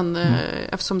 Men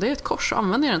eftersom det är ett kors så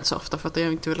använder jag det inte så ofta för att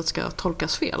jag inte vill att det ska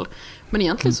tolkas fel. Men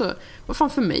egentligen så, vad fan,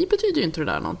 för mig betyder ju inte det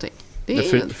där någonting.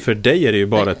 Det är... för dig är det ju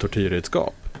bara ett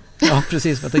tortyrredskap. Ja,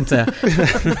 precis vad jag tänkte säga.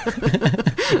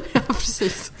 Ja,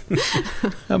 precis.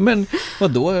 Ja, men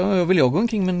vadå? Vill jag gå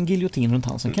omkring med en giljotin runt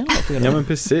halsen? Kan jag få ja, men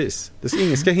precis.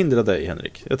 Ingen ska hindra dig,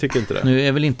 Henrik. Jag tycker inte det. Nu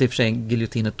är väl inte i och för sig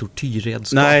giljotin ett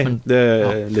tortyrredskap. Nej, men, det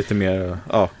är lite mer...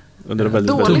 Ja, under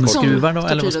väldigt dåligt som skruvar då,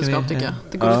 eller vad ska tortyrredskap tycker jag.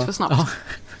 Det går lite för snabbt.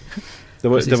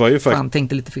 Det var ju fan,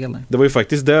 tänkte lite fel där. Det var ju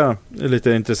faktiskt det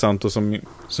lite intressant, och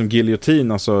som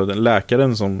giljotin, alltså den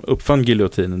läkaren som uppfann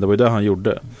giljotinen, det var ju det han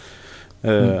gjorde.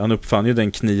 Han uppfann ju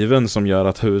den kniven som gör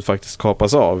att huvudet faktiskt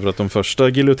kapas av, för att de första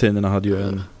giljotinerna hade ju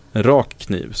en rak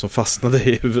kniv som fastnade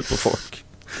i huvudet på folk.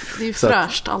 Det är ju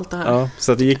fräscht allt det här. Ja,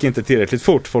 så att det gick inte tillräckligt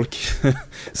fort. Folk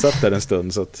satt där en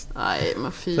stund. Så att... Nej,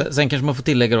 men fy. Sen kanske man får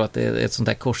tillägga då att det är ett sånt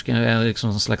där kors, liksom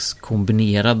en slags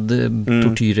kombinerad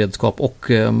tortyrredskap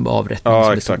och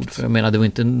avrättningsmetod. För jag menar, det var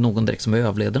inte någon direkt som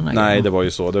överlevde den här Nej, grejen. det var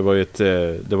ju så. Det var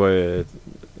ju ett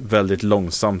väldigt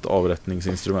långsamt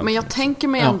avrättningsinstrument. Men jag tänker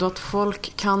mig ändå att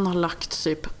folk kan ha lagt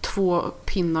typ 2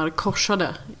 pinnar korsade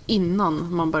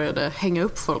innan man började hänga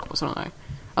upp folk på sådana där.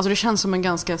 Alltså det känns som en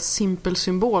ganska simpel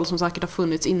symbol som säkert har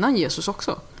funnits innan Jesus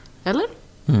också. Eller?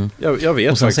 Jag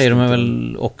vet. Och sen säger de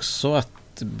väl också att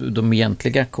de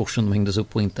egentliga korsen de hängdes upp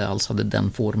på inte alls hade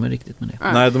den formen riktigt med det.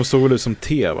 Nej, de såg väl ut som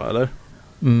T, va? Eller?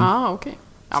 Okej.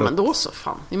 Ja, så. Men då så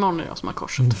fan. Imorgon är jag som har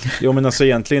korset. Jo, men alltså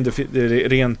egentligen det är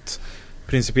rent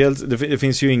principiellt, det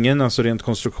finns ju ingen alltså rent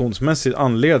konstruktionsmässig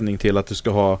anledning till att du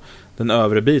ska ha den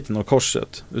övre biten av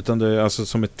korset, utan det är alltså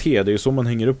som ett T, det är ju så man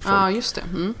hänger upp folk. Ja, just det.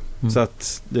 Så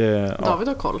att det, David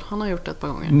har koll, han har gjort det ett par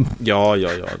gånger. Ja,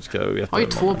 det ska jag veta. Har ju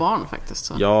 2 barn faktiskt.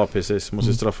 Så. Ja, precis.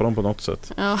 Måste straffa dem på något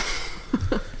sätt. Ja.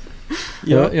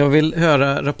 Jag vill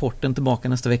höra rapporten tillbaka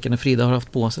nästa vecka när Frida har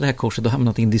haft på sig det här korset och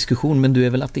hamnat i en diskussion, men du är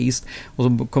väl ateist, och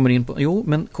så kommer in på, jo,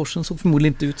 men korsen såg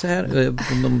förmodligen inte ut så här,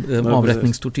 de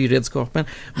avrättningstortyrredskapen,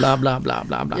 bla bla bla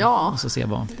bla bla. Ja. Och så ser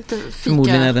vad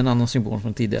förmodligen är det en annan symbol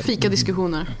från tidigare. Fika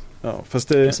diskussioner. Ja, fast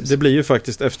det blir ju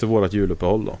faktiskt efter vårat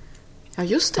juluppehåll då. Ja,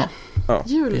 just det. Ja.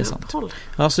 Juluppehåll.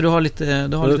 Ja, så du har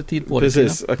lite tid på dig.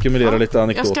 Precis, ackumulera lite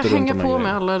anekdoter. Jag ska hänga på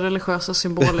med alla religiösa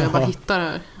symboler jag bara hittar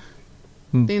här.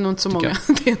 Det är nog inte så många.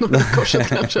 Det är nog det korset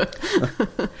kanske.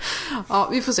 Ja,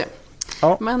 vi får se.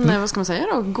 Ja. Men vad ska man säga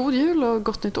då? God jul och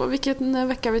gott nytt år. Vilken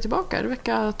vecka är vi tillbaka? Är det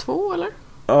vecka 2 eller?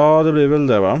 Ja, det blir väl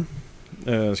det, va?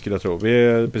 Skulle jag tro. Det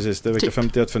är vecka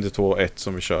 51, 52, 1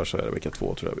 som vi kör, så är det vecka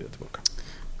 2 tror jag vi är tillbaka.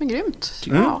 Men grymt.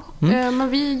 Ja. Men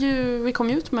vi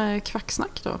kommer ju ut med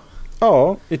kvacksnack då.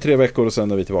 Ja, i 3 veckor och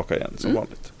sen är vi tillbaka igen som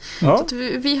vanligt. Ja. Så att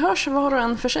vi hörs var och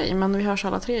en för sig, men vi hörs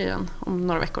alla 3 igen om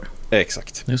några veckor.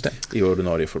 Exakt. Just det. I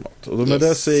ordinarie format. Och då med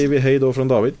det säger vi hej då från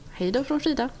David. Hej då från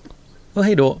Frida. Och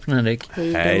hej då från Henrik.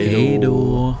 Hej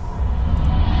då.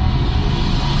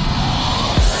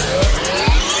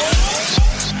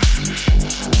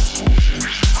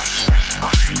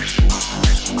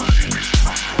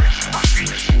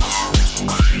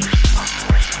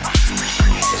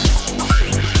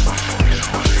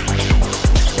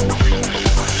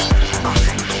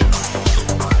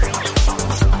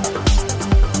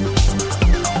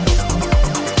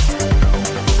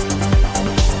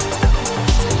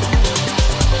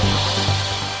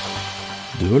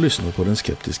 Du har lyssnat på den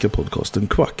skeptiska podcasten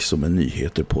Quack som är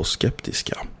nyheter på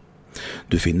skeptiska.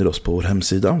 Du finner oss på vår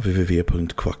hemsida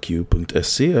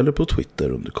www.quacku.se eller på Twitter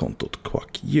under kontot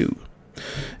quacku.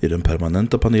 I den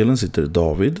permanenta panelen sitter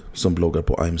David som bloggar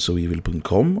på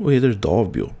imsoevil.com och heter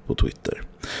Davbio på Twitter.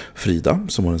 Frida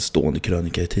som har en stående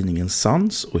krönika i tidningen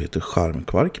Sans och heter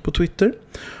Charmkvark på Twitter.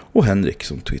 Och Henrik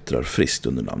som twittrar friskt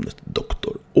under namnet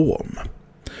Dr. Ohm.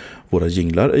 Våra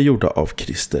jinglar är gjorda av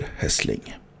Christer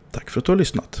Hessling. Tack för att du har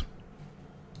lyssnat.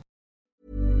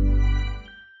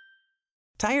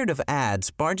 Tired of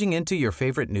ads barging into your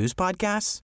favorite news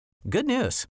podcasts? Good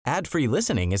news. Ad-free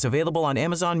listening is available on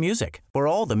Amazon Music for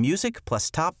all the music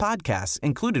plus top podcasts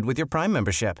included with your Prime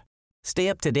membership. Stay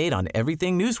up to date on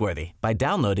everything newsworthy by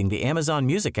downloading the Amazon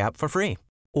Music app for free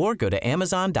or go to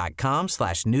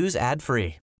amazon.com/news ad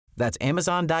free. That's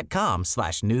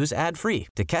amazon.com/news ad free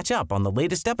to catch up on the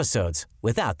latest episodes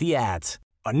without the ads.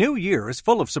 A new year is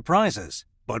full of surprises,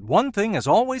 but one thing is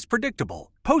always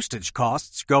predictable. Postage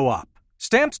costs go up.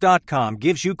 Stamps.com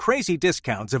gives you crazy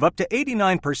discounts of up to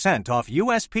 89% off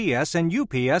USPS and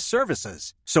UPS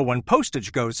services. So when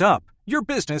postage goes up, your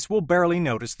business will barely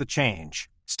notice the change.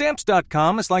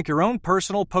 Stamps.com is like your own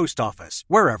personal post office,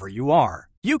 wherever you are.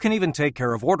 You can even take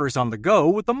care of orders on the go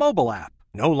with the mobile app.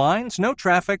 No lines, no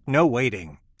traffic, no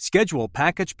waiting. Schedule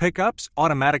package pickups,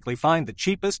 automatically find the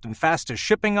cheapest and fastest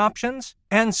shipping options,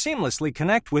 and seamlessly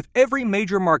connect with every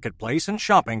major marketplace and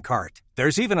shopping cart.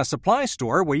 There's even a supply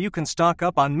store where you can stock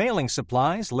up on mailing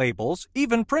supplies, labels,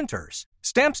 even printers.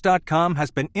 Stamps.com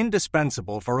has been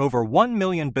indispensable for over 1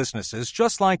 million businesses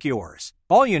just like yours.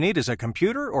 All you need is a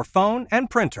computer or phone and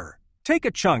printer. Take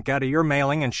a chunk out of your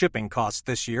mailing and shipping costs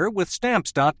this year with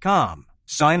Stamps.com.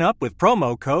 Sign up with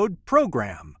promo code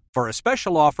PROGRAM for a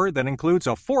special offer that includes a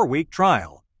 4-week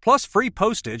trial, plus free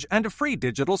postage and a free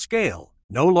digital scale.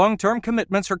 No long-term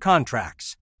commitments or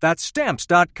contracts. That's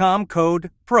Stamps.com code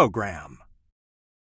PROGRAM.